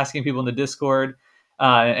this, asking people in the Discord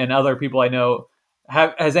and other people I know.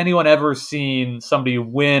 Has anyone ever seen somebody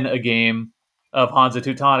win a game of Hansa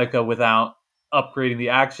Teutonica without upgrading the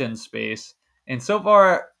action space? And so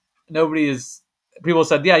far, nobody is. People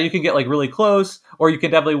said, yeah, you can get like really close, or you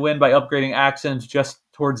can definitely win by upgrading actions just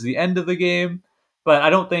towards the end of the game. But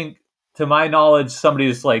I don't think, to my knowledge,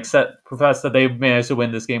 somebody's like professed that they've managed to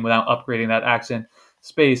win this game without upgrading that action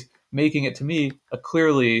space, making it to me a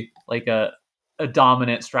clearly like a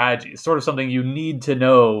dominant strategy. It's sort of something you need to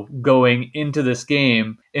know going into this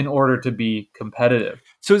game in order to be competitive.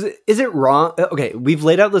 So is it wrong? Okay, we've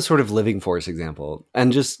laid out this sort of Living Force example,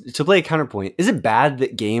 and just to play a counterpoint, is it bad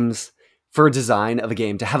that games, for a design of a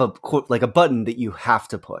game, to have a button that you have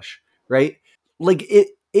to push, right? Like,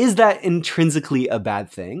 is that intrinsically a bad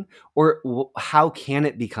thing, or how can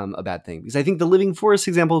it become a bad thing? Because I think the Living Forest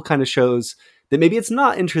example kind of shows that maybe it's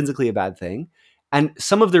not intrinsically a bad thing. And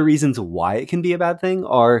some of the reasons why it can be a bad thing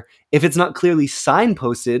are if it's not clearly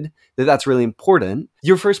signposted that that's really important.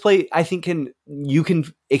 Your first play, I think, it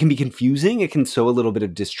can be confusing. It can sow a little bit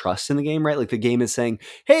of distrust in the game, right? Like the game is saying,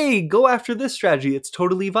 hey, go after this strategy. It's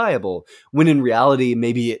totally viable. When in reality,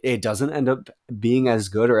 maybe it doesn't end up being as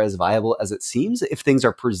good or as viable as it seems if things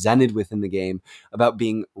are presented within the game about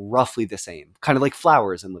being roughly the same, kind of like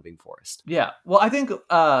flowers in Living Forest. Yeah. Well, I think,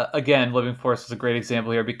 again, Living Forest is a great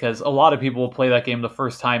example here because a lot of people will play that game the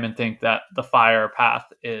first time and think that the fire path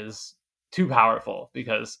is too powerful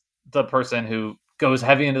because the person who goes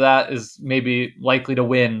heavy into that is maybe likely to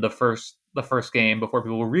win the first game before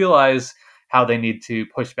people realize how they need to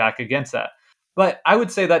push back against that. But I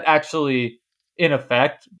would say that actually, in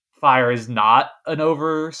effect, fire is not an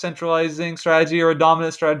over-centralizing strategy or a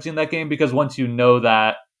dominant strategy in that game because once you know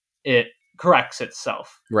that, it corrects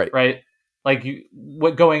itself. Right? Like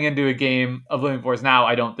going into a game of Living Force now,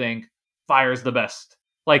 I don't think fire is the best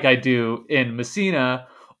like I do in Messina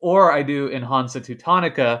or I do in Hansa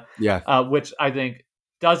Teutonica, which I think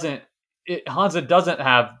Hansa doesn't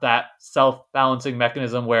have that self-balancing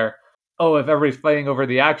mechanism where, oh, if everybody's fighting over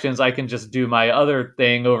the actions, I can just do my other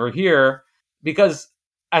thing over here because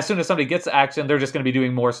as soon as somebody gets action, they're just going to be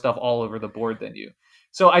doing more stuff all over the board than you.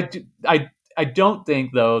 So I don't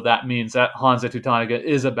think, though, that means that Hansa Teutonica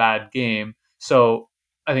is a bad game. So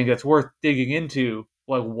I think it's worth digging into.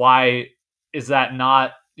 Like, why is that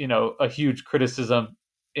not, a huge criticism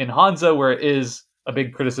in Hansa, where it is a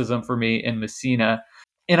big criticism for me in Messina?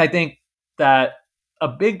 And I think that a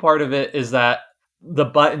big part of it is that the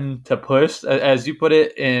button to push, as you put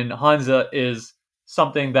it, in Hansa is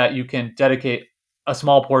something that you can dedicate a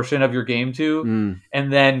small portion of your game to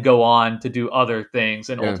and then go on to do other things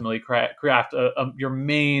and ultimately craft your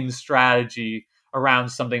main strategy around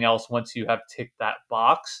something else once you have ticked that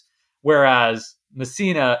box. Whereas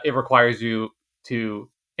Messina, it requires you to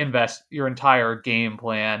invest your entire game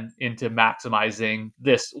plan into maximizing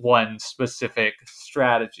this one specific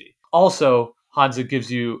strategy. Also, Hansa gives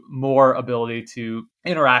you more ability to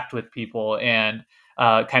interact with people and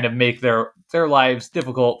kind of make their lives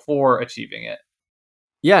difficult for achieving it.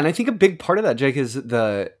 Yeah, and I think a big part of that, Jake, is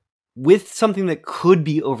with something that could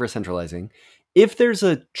be over centralizing, if there's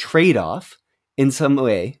a trade-off in some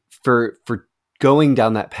way for going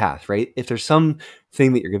down that path, right? If there's something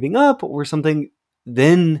that you're giving up or something,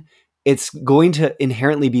 then it's going to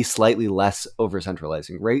inherently be slightly less over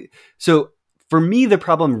centralizing, right? So for me, the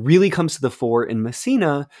problem really comes to the fore in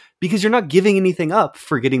Messina because you're not giving anything up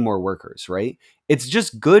for getting more workers, right? It's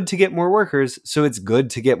just good to get more workers, so it's good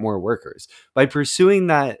to get more workers. By pursuing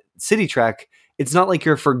that city track, it's not like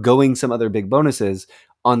you're foregoing some other big bonuses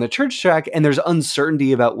on the church track, and there's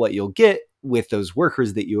uncertainty about what you'll get with those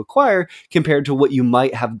workers that you acquire compared to what you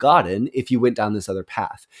might have gotten if you went down this other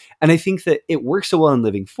path. And I think that it works so well in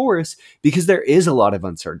Living Forest because there is a lot of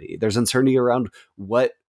uncertainty. There's uncertainty around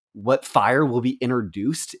what fire will be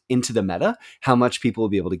introduced into the meta, how much people will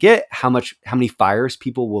be able to get, how many fires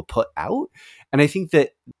people will put out. And I think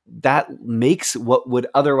that makes what would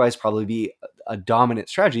otherwise probably be a dominant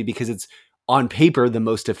strategy, because it's on paper the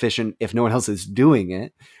most efficient, if no one else is doing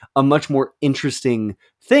it, a much more interesting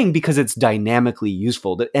thing because it's dynamically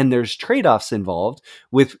useful. And there's trade-offs involved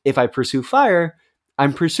with, if I pursue fire,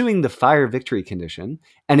 I'm pursuing the fire victory condition,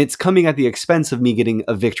 and it's coming at the expense of me getting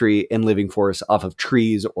a victory in Living Forest off of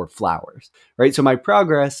trees or flowers, right? So my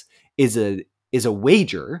progress is a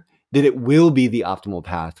wager that it will be the optimal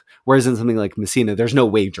path. Whereas in something like Messina, there's no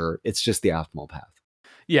wager. It's just the optimal path.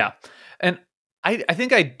 Yeah. And I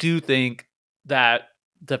think I do think that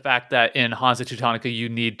the fact that in Hansa Teutonica you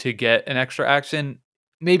need to get an extra action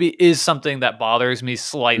maybe is something that bothers me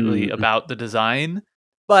slightly about the design.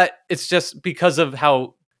 But it's just because of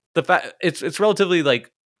how the fact it's relatively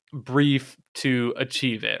like brief to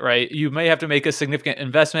achieve it, right? You may have to make a significant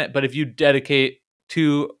investment, but if you dedicate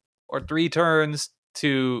 2 or 3 turns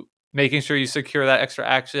to making sure you secure that extra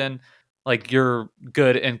action, like you're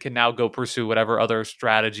good and can now go pursue whatever other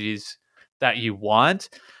strategies that you want.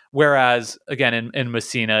 Whereas again, in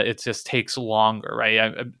Messina, it just takes longer, right?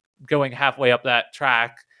 I'm going halfway up that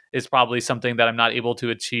track is probably something that I'm not able to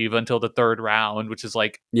achieve until the third round, which is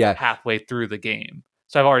like Yeah, halfway through the game.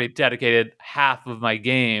 So I've already dedicated half of my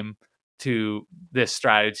game to this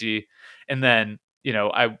strategy, and then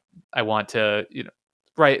I want to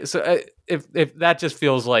right. So if that just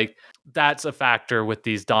feels like that's a factor with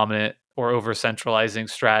these dominant or over centralizing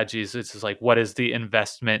strategies, it's just like, what is the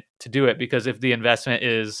investment to do it? Because if the investment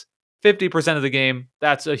is 50% of the game,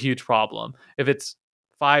 that's a huge problem. If it's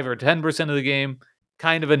 5 or 10% of the game,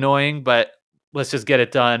 kind of annoying, but let's just get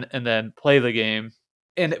it done and then play the game.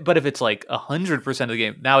 But if it's like 100% of the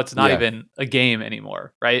game, now it's not yeah. even a game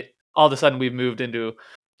anymore, right? All of a sudden we've moved into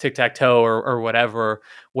tic-tac-toe or whatever,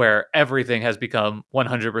 where everything has become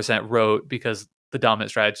 100% rote because the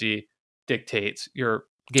dominant strategy dictates your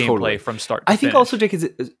gameplay Totally. from start to I think also, finish.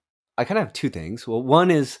 Jake, I kind of have two things. Well, one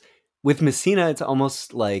is with Messina, it's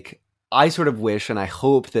almost like I sort of wish and I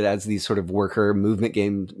hope that as these sort of worker movement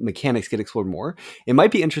game mechanics get explored more, it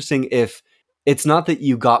might be interesting if it's not that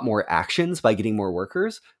you got more actions by getting more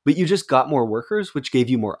workers, but you just got more workers, which gave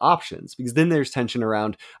you more options. Because then there's tension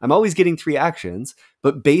around, I'm always getting 3 actions,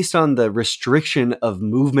 but based on the restriction of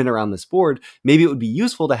movement around this board, maybe it would be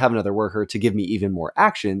useful to have another worker to give me even more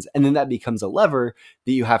actions. And then that becomes a lever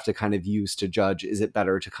that you have to kind of use to judge, is it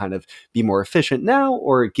better to kind of be more efficient now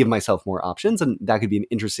or give myself more options? And that could be an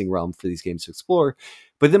interesting realm for these games to explore.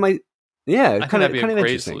 But then I think that'd be a kind of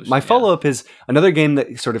great interesting. My solution. Yeah. follow up is another game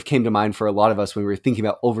that sort of came to mind for a lot of us when we were thinking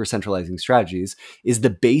about over centralizing strategies is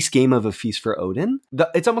the base game of A Feast for Odin.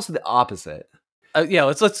 It's almost the opposite. Yeah,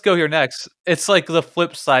 let's go here next. It's like the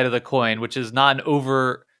flip side of the coin, which is not an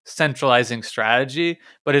over centralizing strategy,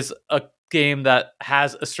 but is a game that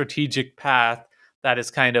has a strategic path that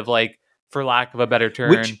is kind of like, for lack of a better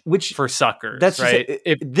term, Which for suckers, that's just right?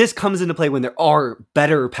 If this comes into play when there are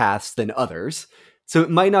better paths than others. So it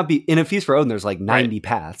might not be in A Feast for Odin. There's like right, 90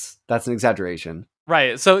 paths. That's an exaggeration.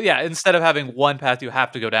 right. So yeah, instead of having one path you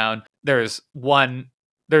have to go down, there's one.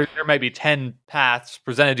 There might be 10 paths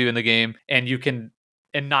presented to you in the game, and you can,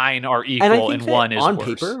 and 9 are And I equal, think and that one is on worse.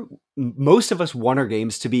 paper, most of us want our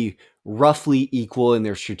games to be roughly equal in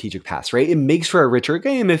their strategic paths, right? It makes for a richer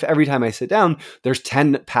game if every time I sit down, there's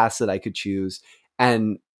 10 paths that I could choose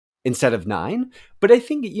and instead of 9. But I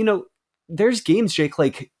think, there's games, Jake,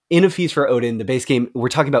 like in A Feast for Odin, the base game, we're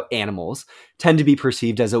talking about animals, tend to be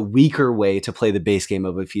perceived as a weaker way to play the base game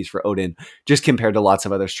of A Feast for Odin, just compared to lots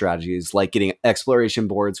of other strategies like getting exploration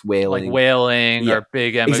boards, Like whaling. whaling Yeah, or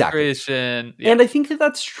big exactly. emigration. Yeah. And I think that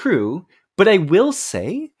that's true, but I will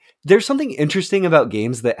say there's something interesting about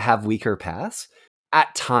games that have weaker paths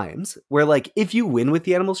at times where, like, if you win with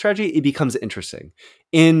the animal strategy, it becomes interesting.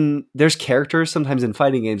 There's characters sometimes in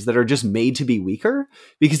fighting games that are just made to be weaker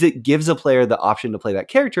because it gives a player the option to play that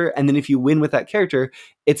character, and then if you win with that character,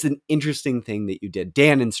 it's an interesting thing that you did.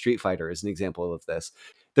 Dan in Street Fighter is an example of this.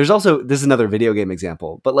 There's also, this is another video game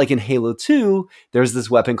example, but like in Halo 2, there's this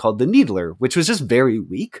weapon called the Needler, which was just very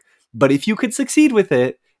weak. But if you could succeed with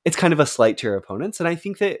it, it's kind of a slight to your opponents. And I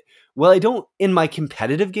think that, well, I don't, in my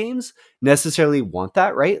competitive games, necessarily want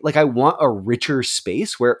that, right? Like, I want a richer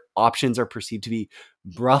space where options are perceived to be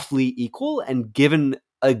roughly equal. And given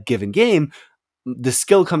a given game, the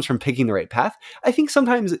skill comes from picking the right path. I think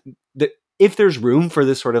sometimes that if there's room for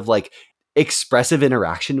this sort of like expressive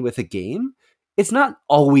interaction with a game, it's not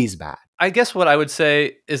always bad. I guess what I would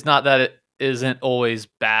say is not that it isn't always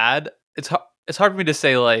bad. It's hard for me to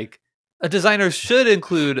say like a designer should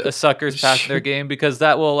include a sucker's path in their game because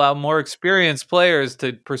that will allow more experienced players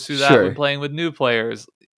to pursue that when Sure. playing with new players.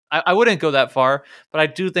 I wouldn't go that far, but I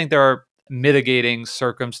do think there are mitigating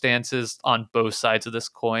circumstances on both sides of this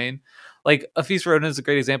coin. Like A Feast for Odin is a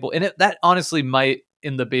great example, and that honestly might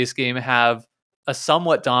in the base game have a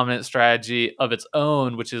somewhat dominant strategy of its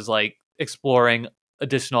own, which is like exploring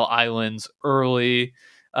additional islands early,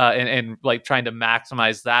 and like trying to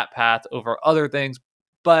maximize that path over other things.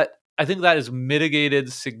 But I think that is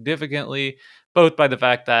mitigated significantly, both by the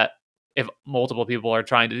fact that if multiple people are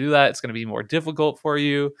trying to do that, it's going to be more difficult for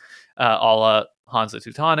you, a la Hansa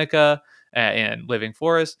Teutonica and Living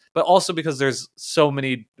Forest, but also because there's so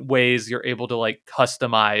many ways you're able to like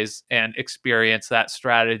customize and experience that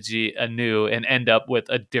strategy anew and end up with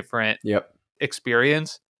a different Yep.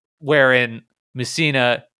 experience, wherein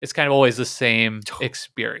Messina is kind of always the same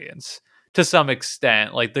experience to some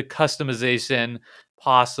extent. Like the customization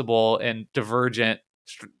possible and divergent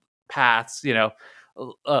paths,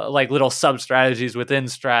 like little sub strategies within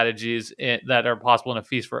strategies that are possible in A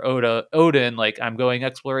Feast for Odin. Like I'm going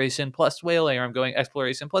exploration plus whaling, or I'm going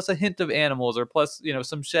exploration plus a hint of animals, or plus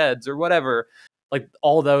some sheds or whatever. Like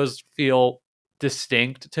all those feel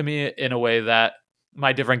distinct to me in a way that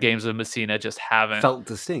my different games of Messina just haven't. Felt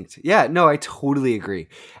distinct. Yeah, no, I totally agree.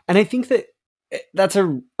 And I think that that's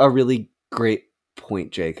a really great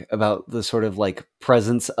point, Jake, about the sort of like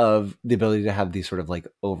presence of the ability to have these sort of like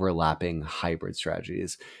overlapping hybrid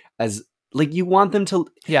strategies. As like you want them to,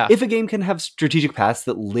 Yeah, if a game can have strategic paths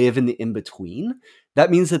that live in the in between, that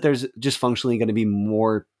means that there's just functionally going to be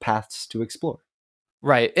more paths to explore.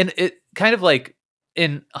 right. And it kind of like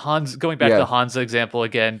in Hans, going back to Yeah. the Hansa example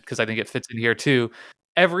again, because I think it fits in here too.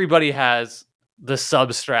 Everybody has the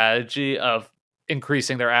sub strategy of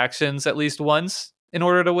increasing their actions at least once in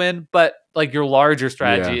order to win. But like your larger Yeah.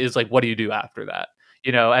 strategy is like, what do you do after that?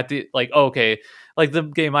 At the like, okay, like the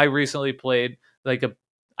game I recently played,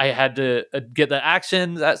 I had to get the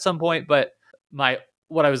actions at some point, but my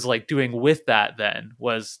what I was like doing with that then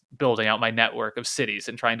was building out my network of cities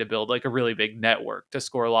and trying to build like a really big network to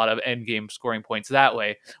score a lot of end game scoring points that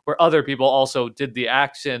way, where other people also did the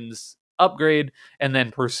actions upgrade and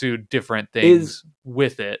then pursued different Is things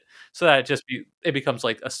with it. So that it becomes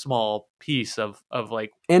like a small piece of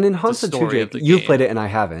like And in the Hansa 2, story of Jake, the you've played game. it and I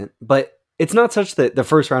haven't, but it's not such that the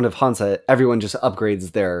first round of Hansa, everyone just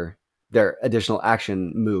upgrades their additional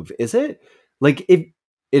action move, is it? Like it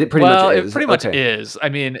pretty much Well, it is. pretty much Okay. is. I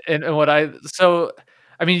mean, and what I so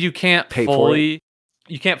I mean, Pay for it.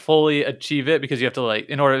 you can't fully achieve it because you have to like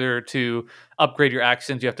in order to upgrade your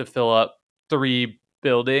actions, you have to fill up 3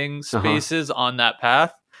 building Uh-huh. spaces on that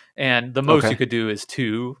path, and the most you Okay. could do is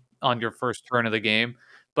 2 on your first turn of the game.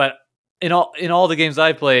 But in all the games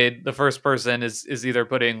I played, the first person is either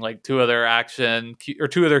putting like 2 other or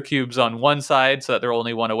 2 other cubes on one side so that they're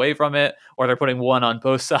only one away from it, or they're putting one on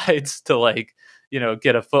both sides to like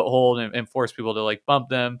get a foothold and force people to like bump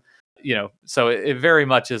them. So it very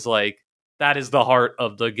much is like that is the heart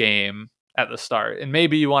of the game at the start. And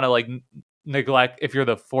maybe you want to like neglect if you're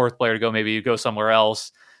the fourth player to go, maybe you go somewhere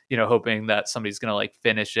else, hoping that somebody's going to like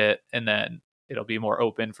finish it and then it'll be more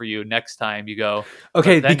open for you next time you go.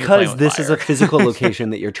 Okay, But then you're playing because with this is a fire. physical location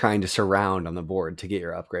that you're trying to surround on the board to get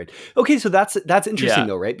your upgrade. Okay, so that's interesting Yeah.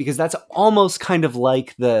 though, right? Because that's almost kind of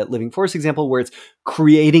like the Living Force example where it's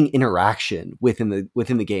creating interaction within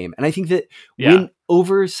the game. And I think that Yeah. when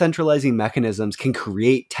over centralizing mechanisms can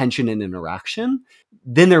create tension and interaction,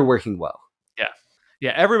 then they're working well. Yeah.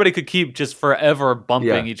 Yeah. Everybody could keep just forever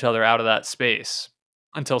bumping Yeah. each other out of that space.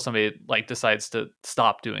 until somebody like decides to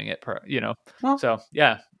stop doing it, Well, so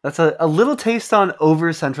yeah. That's a little taste on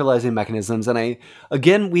over-centralizing mechanisms. And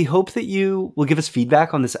we hope that you will give us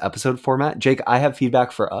feedback on this episode format. Jake, I have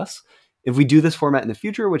feedback for us. If we do this format in the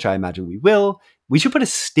future, which I imagine we will, we should put a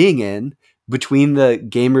sting in between the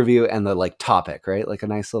game review and the like topic, right? Like a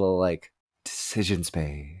nice little like decision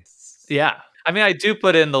space. Yeah. I mean, I do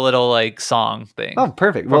put in the little like song thing. Oh,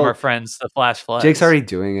 perfect. From our friends, the Flash Floods. Jake's already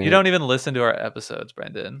doing it. You don't even listen to our episodes,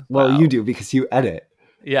 Brendan. Well, you do because you edit.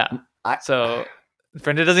 Yeah. So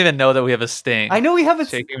Brendan doesn't even know that we have a sting. I know we have a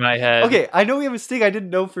shaking my head. Okay, I know we have a sting. I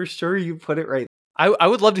didn't know for sure you put it right. I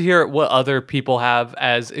would love to hear what other people have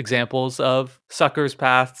as examples of suckers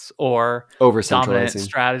paths or dominant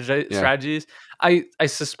strategies. I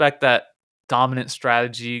suspect that dominant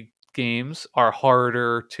strategy games are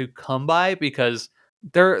harder to come by because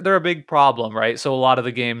they're a big problem, right? So a lot of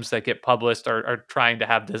the games that get published are trying to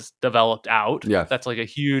have this developed out. Yeah. That's like a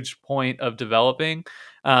huge point of developing.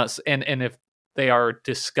 And if they are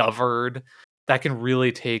discovered, that can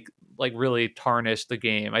really really tarnish the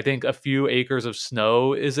game. I think A Few Acres of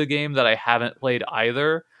Snow is a game that I haven't played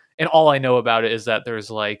either. And all I know about it is that there's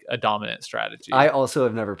like a dominant strategy. I also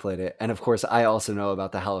have never played it. And of course, I also know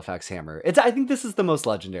about the Halifax Hammer. I think this is the most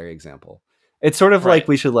legendary example. It's sort of like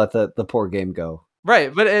we should let the poor game go.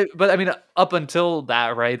 Right. But I mean, up until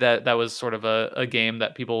that, right, that was sort of a game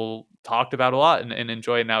that people talked about a lot and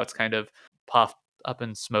enjoyed. Now it's kind of puffed up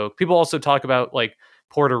in smoke. People also talk about like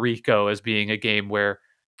Puerto Rico as being a game where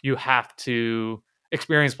you have to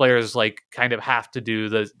experienced players like kind of have to do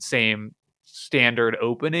the same standard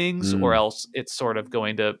openings or else it's sort of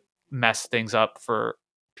going to mess things up for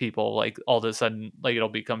people. Like all of a sudden, like it'll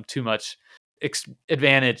become too much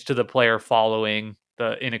advantage to the player following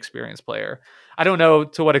the inexperienced player. I don't know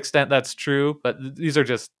to what extent that's true, but these are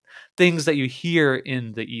just things that you hear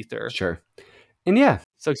in the ether. Sure. And yeah.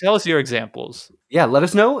 So tell us your examples. Yeah, let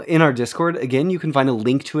us know in our Discord. Again, you can find a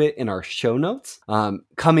link to it in our show notes.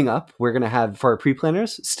 Coming up, we're going to have, for our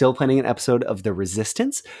pre-planners, still planning an episode of The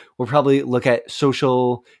Resistance. We'll probably look at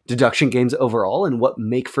social deduction games overall and what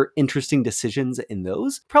make for interesting decisions in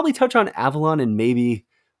those. Probably touch on Avalon and maybe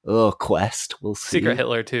Quest. We'll see. Secret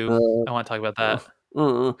Hitler, too. I want to talk about that.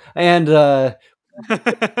 And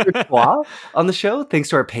on the show, thanks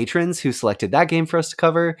to our patrons who selected that game for us to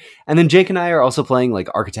cover. And then Jake and I are also playing like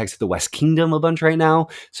Architects of the West Kingdom a bunch right now,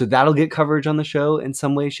 so that'll get coverage on the show in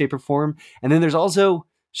some way, shape, or form. And then there's also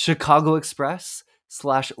Chicago Express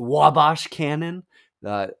 / Wabash Cannon,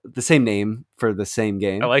 the same name for the same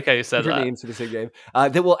game. I like how you said that. Names for the same game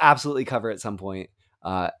that we'll absolutely cover at some point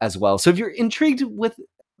as well. So if you're intrigued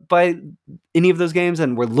by any of those games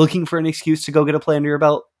and we're looking for an excuse to go get a play under your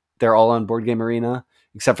belt, they're all on Board Game Arena,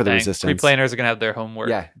 except for the Resistance. Pre-planners are going to have their homework.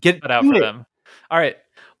 Yeah, get out for them. All right.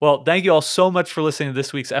 Well, thank you all so much for listening to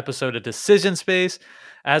this week's episode of Decision Space.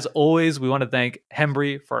 As always, we want to thank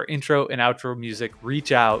Hembry for our intro and outro music.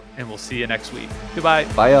 Reach out, and we'll see you next week. Goodbye.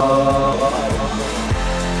 Bye, y'all.